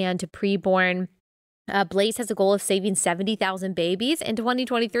you can to Preborn. Blaze has a goal of saving 70,000 babies in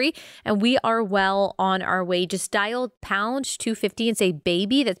 2023, and we are well on our way. Just dial pound 250 and say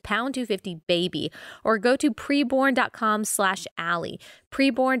baby. That's pound 250 baby, or go to preborn.com/Allie.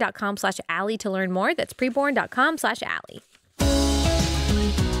 Preborn.com/Allie to learn more. That's preborn.com/Allie.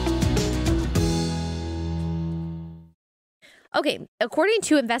 Okay, according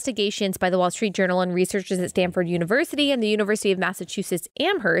to investigations by the Wall Street Journal and researchers at Stanford University and the University of Massachusetts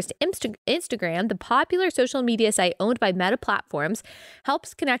Amherst, Instagram, the popular social media site owned by Meta Platforms,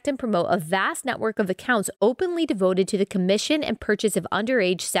 helps connect and promote a vast network of accounts openly devoted to the commission and purchase of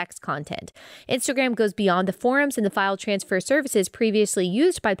underage sex content. Instagram goes beyond the forums and the file transfer services previously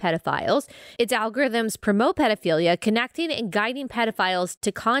used by pedophiles. Its algorithms promote pedophilia, connecting and guiding pedophiles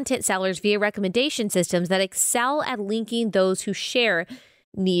to content sellers via recommendation systems that excel at linking those who share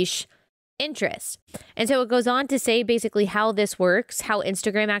niche interests. And so it goes on to say basically how this works, how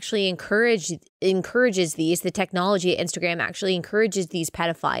Instagram actually encourages these, the technology at Instagram actually encourages these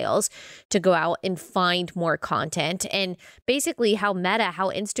pedophiles to go out and find more content. And basically how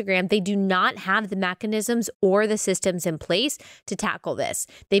Instagram, they do not have the mechanisms or the systems in place to tackle this.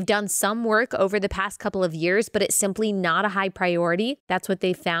 They've done some work over the past couple of years, but it's simply not a high priority. That's what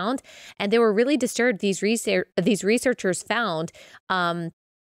they found. And they were really disturbed. These researchers found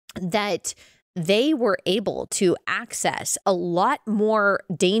that they were able to access a lot more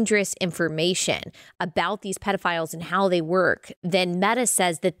dangerous information about these pedophiles and how they work than Meta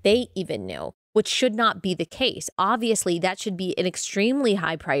says that they even knew, which should not be the case. Obviously, that should be an extremely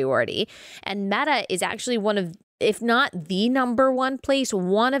high priority. And Meta is actually one of, if not the number one place,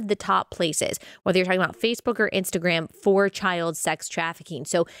 one of the top places, whether you're talking about Facebook or Instagram, for child sex trafficking.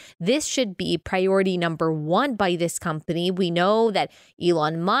 So this should be priority number one by this company. We know that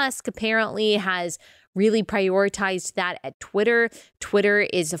Elon Musk apparently has really prioritized that at Twitter. Twitter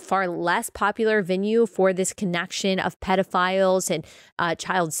is a far less popular venue for this connection of pedophiles and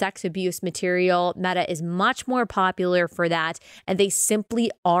child sex abuse material. Meta is much more popular for that, and they simply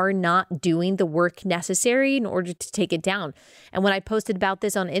are not doing the work necessary in order to take it down. And when I posted about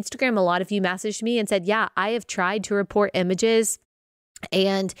this on Instagram, a lot of you messaged me and said, yeah, I have tried to report images,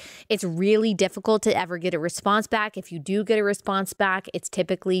 and it's really difficult to ever get a response back. If you do get a response back, it's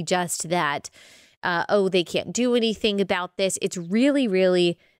typically just that they can't do anything about this. It's really,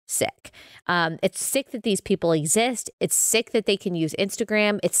 really sick. It's sick that these people exist. It's sick that they can use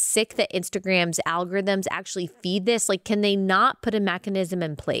Instagram. It's sick that Instagram's algorithms actually feed this. Like, can they not put a mechanism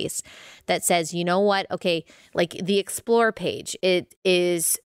in place that says, you know what? Okay, like the Explore page, it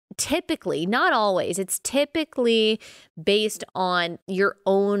is typically, not always, it's typically based on your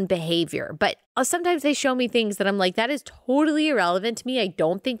own behavior. But sometimes they show me things that I'm like, that is totally irrelevant to me. I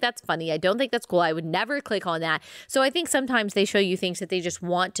don't think that's funny. I don't think that's cool. I would never click on that. So I think sometimes they show you things that they just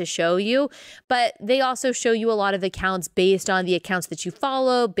want to show you, but they also show you a lot of accounts based on the accounts that you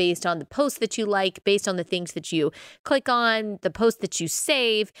follow, based on the posts that you like, based on the things that you click on, the posts that you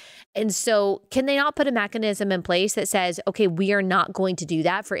save. And so can they not put a mechanism in place that says, okay, we are not going to do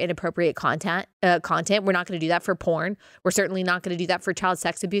that for inappropriate content. We're not going to do that for porn. We're certainly not going to do that for child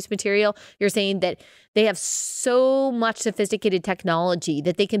sex abuse material. You're saying that they have so much sophisticated technology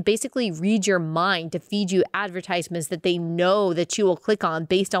that they can basically read your mind to feed you advertisements that they know that you will click on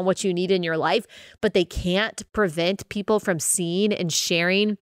based on what you need in your life, but they can't prevent people from seeing and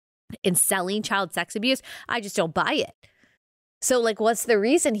sharing and selling child sex abuse. I just don't buy it. So like, what's the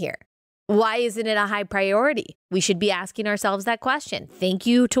reason here? Why isn't it a high priority? We should be asking ourselves that question. Thank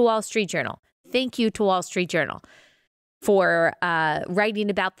you to Wall Street Journal. Thank you to Wall Street Journal for writing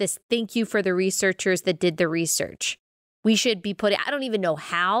about this. Thank you for the researchers that did the research. We should be putting, I don't even know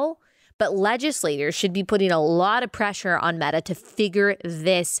how, but legislators should be putting a lot of pressure on Meta to figure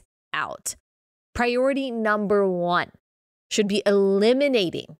this out. Priority number one should be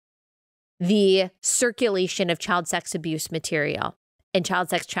eliminating the circulation of child sex abuse material and child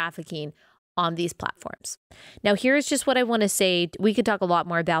sex trafficking on these platforms. Now, here's just what I want to say. We could talk a lot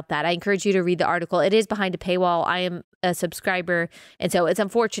more about that. I encourage you to read the article. It is behind a paywall. I am a subscriber, and so it's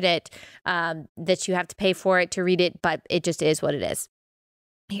unfortunate that you have to pay for it to read it, but it just is what it is.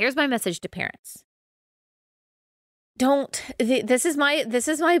 Here's my message to parents. This is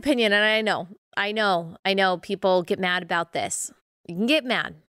my opinion, and I know people get mad about this. You can get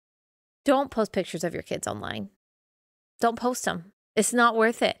mad. Don't post pictures of your kids online. Don't post them. It's not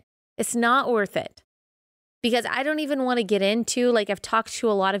worth it. It's not worth it. Because I don't even want to get into, like, I've talked to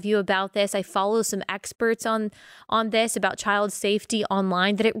a lot of you about this. I follow some experts on this about child safety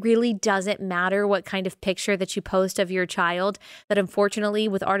online, that it really doesn't matter what kind of picture that you post of your child, that unfortunately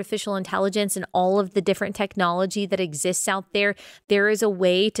with artificial intelligence and all of the different technology that exists out there, there is a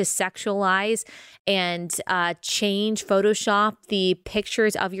way to sexualize and change, Photoshop the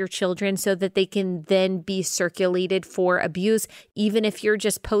pictures of your children so that they can then be circulated for abuse, even if you're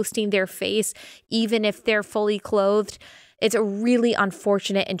just posting their face, even if they're fully clothed. It's a really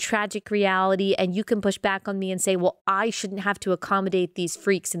unfortunate and tragic reality. And you can push back on me and say, well, I shouldn't have to accommodate these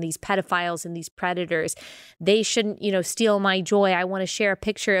freaks and these pedophiles and these predators. They shouldn't, steal my joy. I want to share a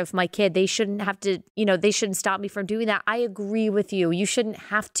picture of my kid. They shouldn't have to, they shouldn't stop me from doing that. I agree with you. You shouldn't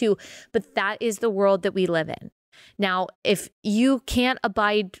have to, but that is the world that we live in. Now, if you can't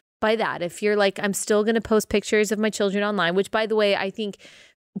abide by that, if you're like, I'm still going to post pictures of my children online, which by the way, I think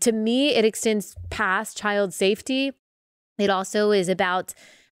to me, it extends past child safety. It also is about,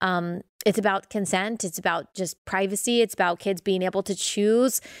 it's about consent. It's about just privacy. It's about kids being able to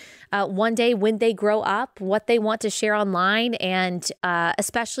choose one day when they grow up, what they want to share online. And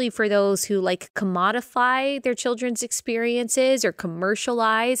especially for those who like commodify their children's experiences or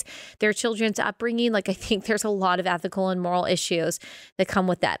commercialize their children's upbringing. Like, I think there's a lot of ethical and moral issues that come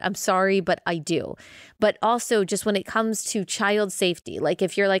with that. I'm sorry, but I do. But also just when it comes to child safety, like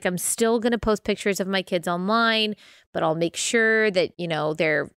if you're like, I'm still going to post pictures of my kids online, but I'll make sure that,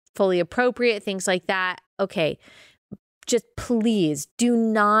 they're fully appropriate, things like that. Okay. Just please do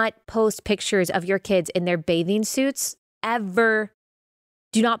not post pictures of your kids in their bathing suits ever.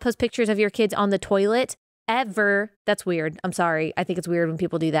 Do not post pictures of your kids on the toilet ever. That's weird. I'm sorry. I think it's weird when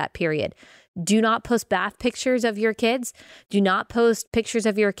people do that, period. Do not post bath pictures of your kids. Do not post pictures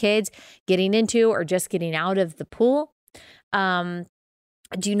of your kids getting into or just getting out of the pool.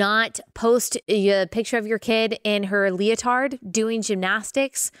 Do not post a picture of your kid in her leotard doing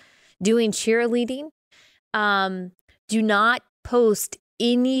gymnastics, doing cheerleading. Do not post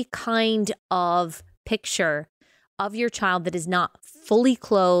any kind of picture of your child that is not fully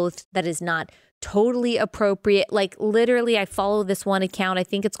clothed, that is not totally appropriate. Like literally, I follow this one account. I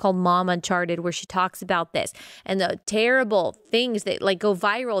think it's called Mom Uncharted, where she talks about this and the terrible things that like go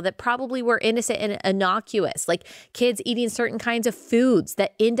viral that probably were innocent and innocuous, like kids eating certain kinds of foods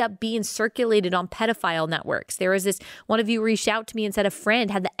that end up being circulated on pedophile networks. There was this one of you reached out to me and said a friend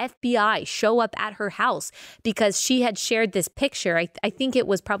had the FBI show up at her house because she had shared this picture. I think it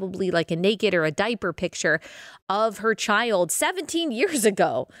was probably like a naked or a diaper picture of her child 17 years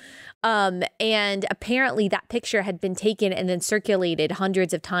ago. And apparently that picture had been taken and then circulated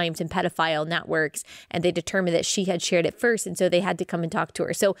hundreds of times in pedophile networks, and they determined that she had shared it first. And so they had to come and talk to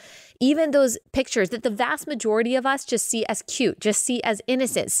her. So even those pictures that the vast majority of us just see as cute, just see as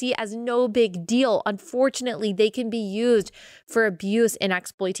innocent, see as no big deal, unfortunately, they can be used for abuse and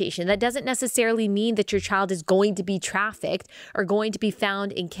exploitation. That doesn't necessarily mean that your child is going to be trafficked or going to be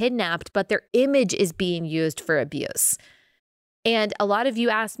found and kidnapped, but their image is being used for abuse. And a lot of you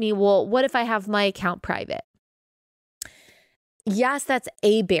ask me, well, what if I have my account private? Yes, that's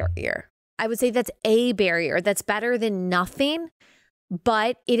a barrier. I would say that's a barrier. That's better than nothing,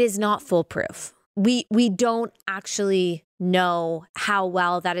 but it is not foolproof. We don't actually know how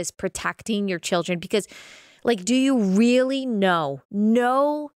well that is protecting your children because, like, do you really know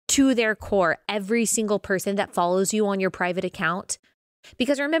to their core every single person that follows you on your private account?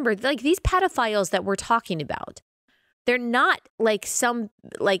 Because remember, like these pedophiles that we're talking about, they're not some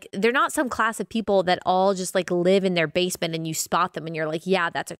class of people that all just like live in their basement and you spot them and you're like,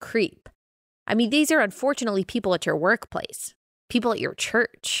 yeah, that's a creep. I mean, these are unfortunately people at your workplace, people at your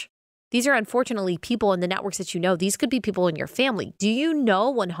church. These are unfortunately people in the networks that you know. These could be people in your family. Do you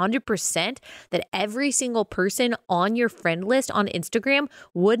know 100% that every single person on your friend list on Instagram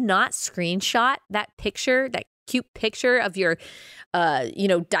would not screenshot that picture, that cute picture of your,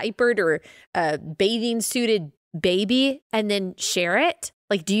 diapered or bathing suited baby and then share it?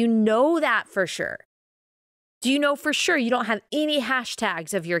 Like, do you know that for sure? Do you know for sure you don't have any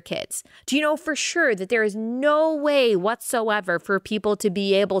hashtags of your kids? Do you know for sure that there is no way whatsoever for people to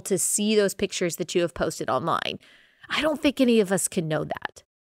be able to see those pictures that you have posted online? I don't think any of us can know that.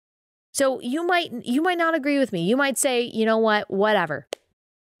 So you might not agree with me. You might say, you know what, whatever.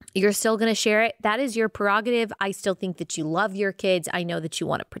 You're still going to share it. That is your prerogative. I still think that you love your kids. I know that you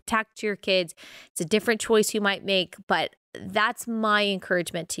want to protect your kids. It's a different choice you might make, but that's my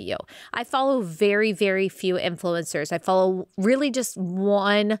encouragement to you. I follow very, very few influencers. I follow really just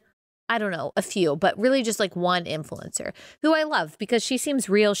one, I don't know, a few, but really just like one influencer who I love because she seems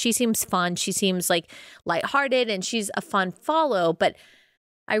real. She seems fun. She seems like lighthearted and she's a fun follow, but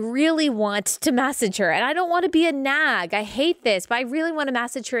I really want to message her and I don't want to be a nag. I hate this, but I really want to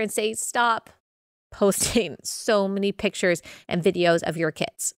message her and say, stop posting so many pictures and videos of your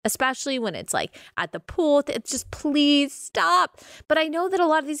kids, especially when it's like at the pool. It's just, please stop. But I know that a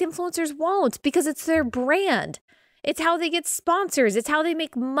lot of these influencers won't because it's their brand. It's how they get sponsors. It's how they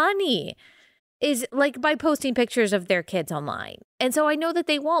make money. is like by posting pictures of their kids online. And so I know that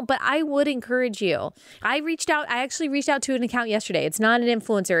they won't, but I would encourage you. I actually reached out to an account yesterday. It's not an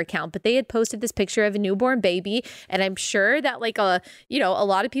influencer account, but they had posted this picture of a newborn baby. And I'm sure that like a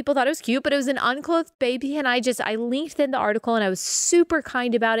lot of people thought it was cute, but it was an unclothed baby. And I linked in the article and I was super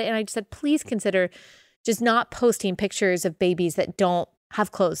kind about it. And I just said, please consider just not posting pictures of babies that don't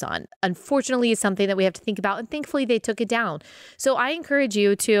have clothes on. Unfortunately, it's something that we have to think about. And thankfully they took it down. So I encourage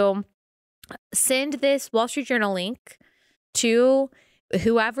you to send this Wall Street Journal link to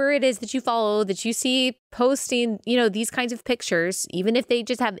whoever it is that you follow, that you see posting, these kinds of pictures, even if they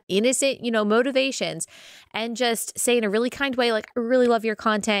just have innocent, motivations, and just say in a really kind way, like, I really love your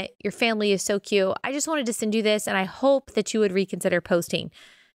content. Your family is so cute. I just wanted to send you this. And I hope that you would reconsider posting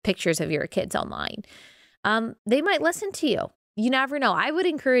pictures of your kids online. They might listen to you. You never know. I would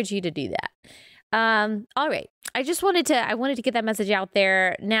encourage you to do that. All right. I wanted to get that message out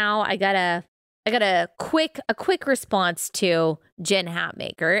there. Now I got a quick response to Jen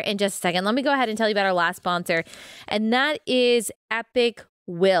Hatmaker in just a second. Let me go ahead and tell you about our last sponsor, and that is Epic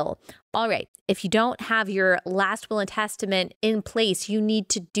Will. All right. If you don't have your last will and testament in place, you need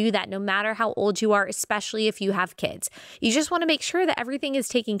to do that no matter how old you are, especially if you have kids. You just want to make sure that everything is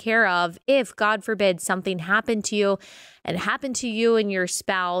taken care of if, God forbid, something happened to you and your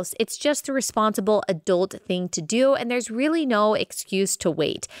spouse. It's just the responsible adult thing to do, and there's really no excuse to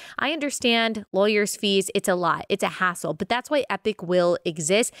wait. I understand lawyers' fees. It's a lot. It's a hassle, but that's why Epic Will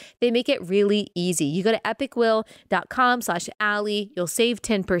exists. They make it really easy. You go to epicwill.com/Allie. You'll save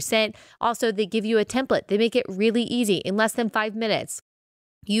 10%. Also, they give you a template. They make it really easy in less than 5 minutes.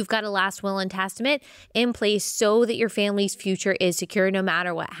 You've got a last will and testament in place so that your family's future is secure no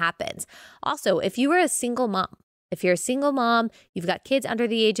matter what happens. Also, if you're a single mom, you've got kids under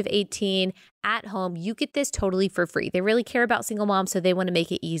the age of 18 at home, you get this totally for free. They really care about single moms, so they want to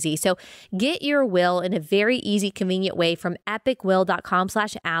make it easy. So get your will in a very easy, convenient way from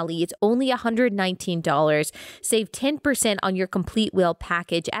epicwill.com/Allie. It's only $119. Save 10% on your complete will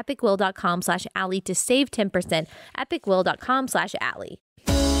package. epicwill.com/Allie to save 10%. epicwill.com/Allie.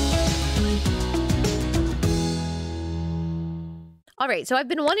 All right, so I've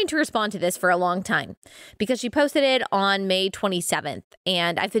been wanting to respond to this for a long time because she posted it on May 27th,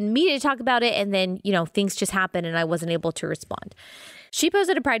 and I've been meaning to talk about it, and then, things just happened and I wasn't able to respond. She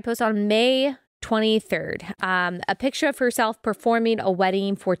posted a pride post on May 23rd, a picture of herself performing a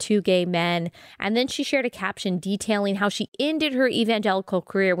wedding for 2 gay men, and then she shared a caption detailing how she ended her evangelical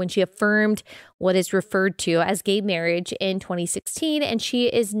career when she affirmed what is referred to as gay marriage in 2016, and she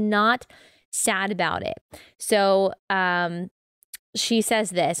is not sad about it. So, she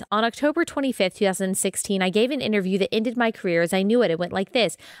says this, on October 25th, 2016, I gave an interview that ended my career as I knew it. It went like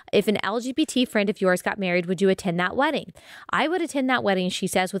this. If an LGBT friend of yours got married, would you attend that wedding? I would attend that wedding, she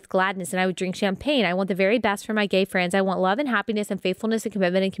says, with gladness, and I would drink champagne. I want the very best for my gay friends. I want love and happiness and faithfulness and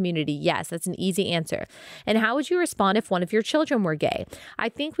commitment and community. Yes, that's an easy answer. And how would you respond if one of your children were gay? I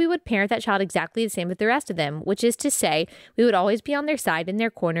think we would parent that child exactly the same as the rest of them, which is to say, we would always be on their side, in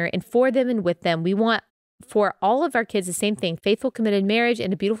their corner, and for them and with them. We want for all of our kids the same thing, faithful, committed marriage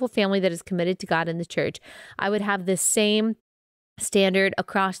and a beautiful family that is committed to God and the church. I would have the same standard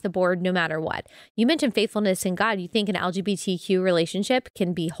across the board no matter what. You mentioned faithfulness in God. You think an LGBTQ relationship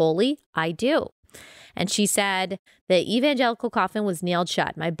can be holy? I do. And she said, the evangelical coffin was nailed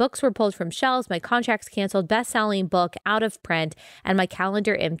shut. My books were pulled from shelves, my contracts canceled, best-selling book out of print, and my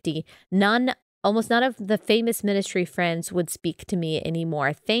calendar empty. Almost none of the famous ministry friends would speak to me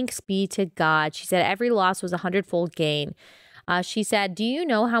anymore. Thanks be to God. She said every loss was 100-fold gain. She said, do you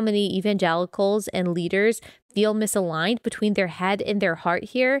know how many evangelicals and leaders feel misaligned between their head and their heart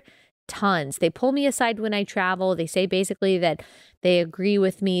here? Tons. They pull me aside when I travel. They say basically that they agree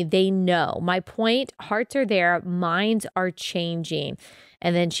with me. They know. My point, hearts are there. Minds are changing.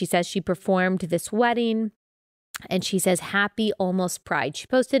 And then she says she performed this wedding. And she says, happy almost pride. She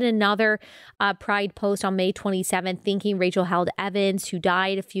posted another pride post on May 27th, thanking Rachel Held Evans, who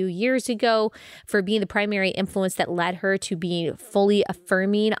died a few years ago, for being the primary influence that led her to being fully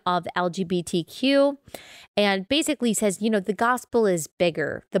affirming of LGBTQ. And basically says, the gospel is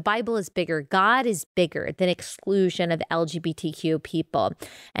bigger. The Bible is bigger. God is bigger than exclusion of LGBTQ people.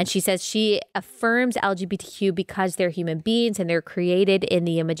 And she says she affirms LGBTQ because they're human beings and they're created in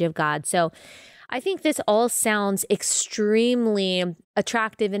the image of God. So I think this all sounds extremely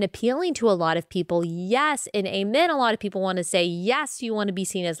attractive and appealing to a lot of people. Yes, and amen. A lot of people want to say, yes, you want to be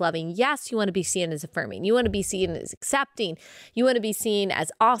seen as loving. Yes, you want to be seen as affirming. You want to be seen as accepting. You want to be seen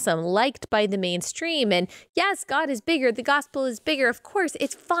as awesome, liked by the mainstream. And yes, God is bigger. The gospel is bigger. Of course,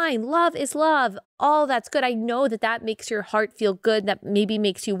 it's fine. Love is love. All that's good. I know that that makes your heart feel good. That maybe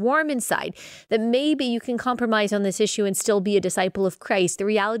makes you warm inside. That maybe you can compromise on this issue and still be a disciple of Christ. The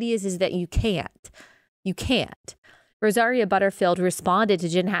reality is that you can't. You can't. Rosaria Butterfield responded to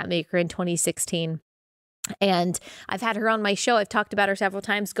Jen Hatmaker in 2016. And I've had her on my show. I've talked about her several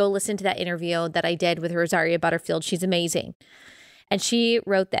times. Go listen to that interview that I did with Rosaria Butterfield. She's amazing. And she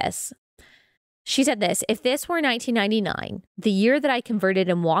wrote this. She said this: if this were 1999, the year that I converted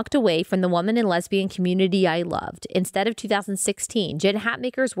and walked away from the woman and lesbian community I loved, instead of 2016, Jen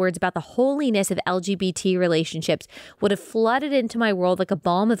Hatmaker's words about the holiness of LGBT relationships would have flooded into my world like a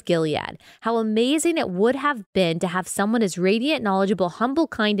balm of Gilead. How amazing it would have been to have someone as radiant, knowledgeable, humble,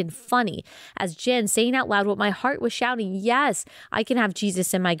 kind, and funny as Jen saying out loud what my heart was shouting. Yes, I can have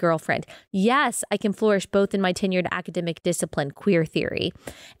Jesus in my girlfriend. Yes, I can flourish both in my tenured academic discipline, queer theory,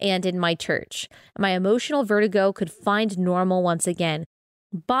 and in my church. My emotional vertigo could find normal once again.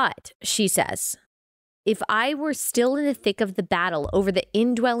 But, she says, if I were still in the thick of the battle over the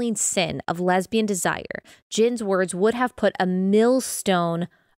indwelling sin of lesbian desire, Jen's words would have put a millstone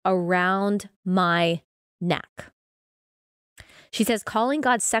around my neck. She says, calling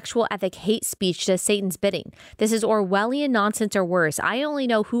God's sexual ethic hate speech does Satan's bidding. This is Orwellian nonsense or worse. I only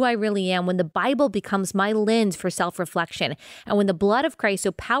know who I really am when the Bible becomes my lens for self-reflection, and when the blood of Christ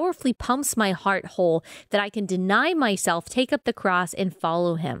so powerfully pumps my heart whole that I can deny myself, take up the cross, and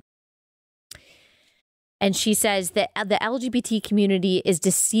follow him. And she says that the LGBT community is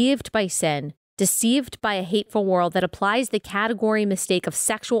deceived by sin, deceived by a hateful world that applies the category mistake of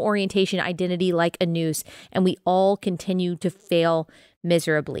sexual orientation identity like a noose, and we all continue to fail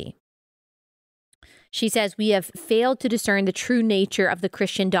miserably. She says, we have failed to discern the true nature of the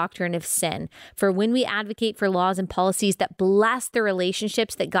Christian doctrine of sin. For when we advocate for laws and policies that bless the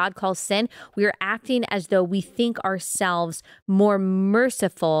relationships that God calls sin, we are acting as though we think ourselves more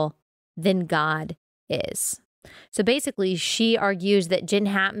merciful than God is. So basically, she argues that Jen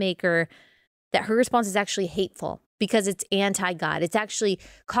Hatmaker, that her response is actually hateful because it's anti-God. It's actually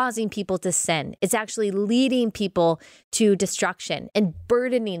causing people to sin. It's actually leading people to destruction and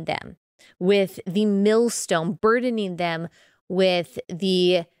burdening them with the millstone, burdening them with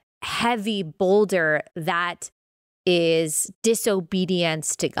the heavy boulder that is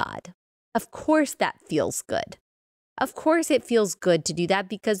disobedience to God. Of course that feels good. Of course it feels good to do that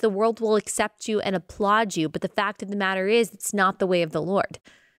because the world will accept you and applaud you. But the fact of the matter is, it's not the way of the Lord.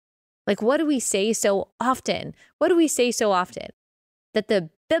 Like, what do we say so often? What do we say so often? That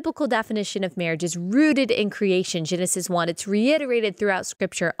the biblical definition of marriage is rooted in creation, Genesis 1. It's reiterated throughout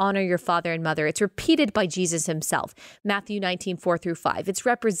Scripture, honor your father and mother. It's repeated by Jesus himself, Matthew 19, 4-5. It's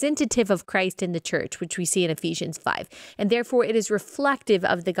representative of Christ in the church, which we see in Ephesians 5. And therefore, it is reflective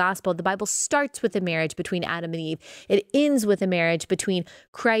of the gospel. The Bible starts with a marriage between Adam and Eve. It ends with a marriage between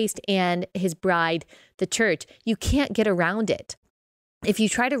Christ and his bride, the church. You can't get around it. If you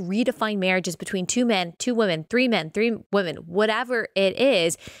try to redefine marriages between two men, two women, three women, whatever it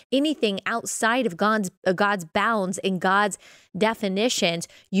is, anything outside of God's bounds and God's definitions,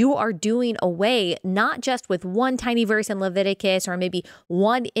 you are doing away not just with one tiny verse in Leviticus or maybe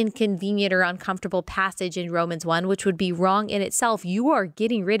one inconvenient or uncomfortable passage in Romans 1, which would be wrong in itself. You are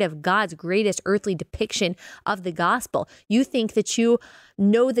getting rid of God's greatest earthly depiction of the gospel. You think that you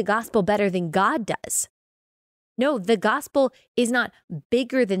know the gospel better than God does. No, the gospel is not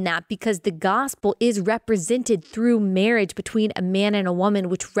bigger than that because the gospel is represented through marriage between a man and a woman,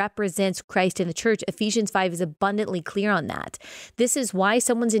 which represents Christ in the church. Ephesians 5 is abundantly clear on that. This is why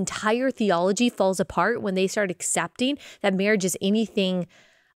someone's entire theology falls apart when they start accepting that marriage is anything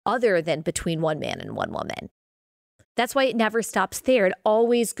other than between one man and one woman. That's why it never stops there. It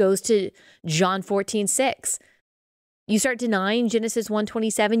always goes to John 14:6. You start denying Genesis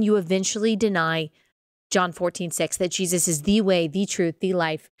 1:27, you eventually deny John 14:6, that Jesus is the way, the truth, the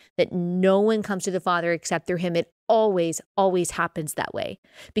life, that no one comes to the Father except through him. It always, always happens that way.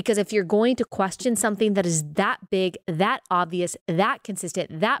 Because if you're going to question something that is that big, that obvious, that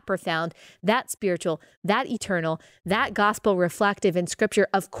consistent, that profound, that spiritual, that eternal, that gospel reflective in Scripture,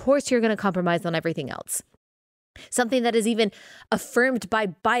 of course you're going to compromise on everything else. Something that is even affirmed by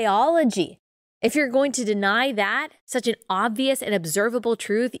biology. If you're going to deny that, such an obvious and observable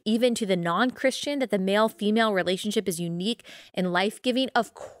truth, even to the non-Christian, that the male-female relationship is unique and life-giving,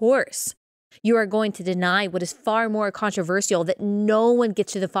 of course You are going to deny what is far more controversial, that no one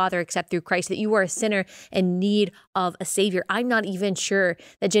gets to the Father except through Christ, that you are a sinner in need of a Savior. I'm not even sure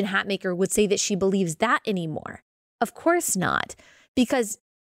that Jen Hatmaker would say that she believes that anymore. Of course not, because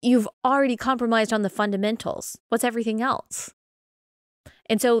you've already compromised on the fundamentals. What's everything else?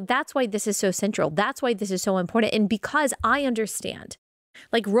 And so that's why this is so central. That's why this is so important. And because I understand,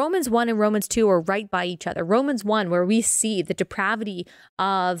 like Romans 1 and Romans 2 are right by each other. Romans 1, where we see the depravity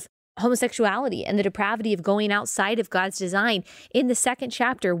of homosexuality and the depravity of going outside of God's design. In the second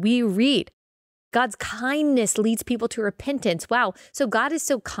chapter, we read, God's kindness leads people to repentance. Wow. So God is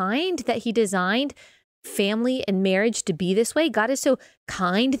so kind that he designed family and marriage to be this way. God is so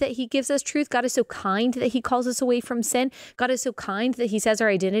kind that he gives us truth. God is so kind that he calls us away from sin. God is so kind that he says our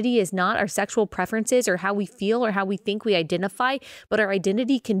identity is not our sexual preferences or how we feel or how we think we identify, but our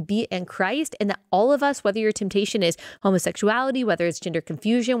identity can be in Christ, and that all of us, whether your temptation is homosexuality, whether it's gender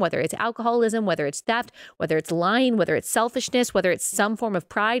confusion, whether it's alcoholism, whether it's theft, whether it's lying, whether it's selfishness, whether it's some form of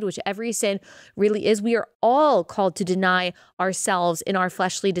pride, which every sin really is, we are all called to deny ourselves in our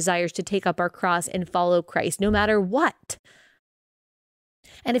fleshly desires, to take up our cross and follow Christ, no matter what.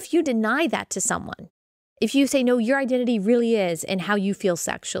 And if you deny that to someone, if you say, no, your identity really is in how you feel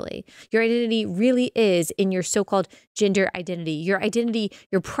sexually, your identity really is in your so-called gender identity, your identity,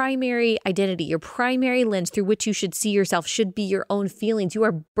 your primary identity, your primary lens through which you should see yourself should be your own feelings, you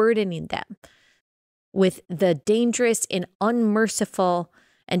are burdening them with the dangerous and unmerciful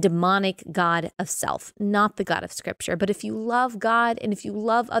and demonic God of self, not the God of Scripture. But if you love God and if you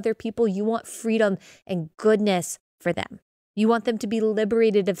love other people, you want freedom and goodness for them. You want them to be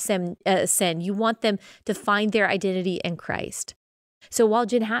liberated of sin. You want them to find their identity in Christ. So while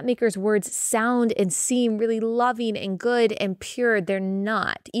Jen Hatmaker's words sound and seem really loving and good and pure, they're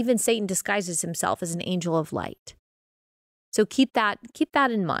not. Even Satan disguises himself as an angel of light. So keep that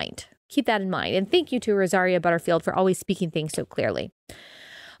in mind. Keep that in mind. And thank you to Rosaria Butterfield for always speaking things so clearly.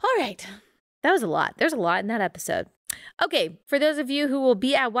 All right. That was a lot. There's a lot in that episode. Okay, for those of you who will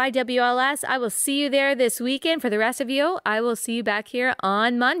be at YWLS, I will see you there this weekend. For the rest of you, I will see you back here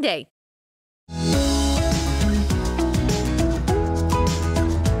on Monday.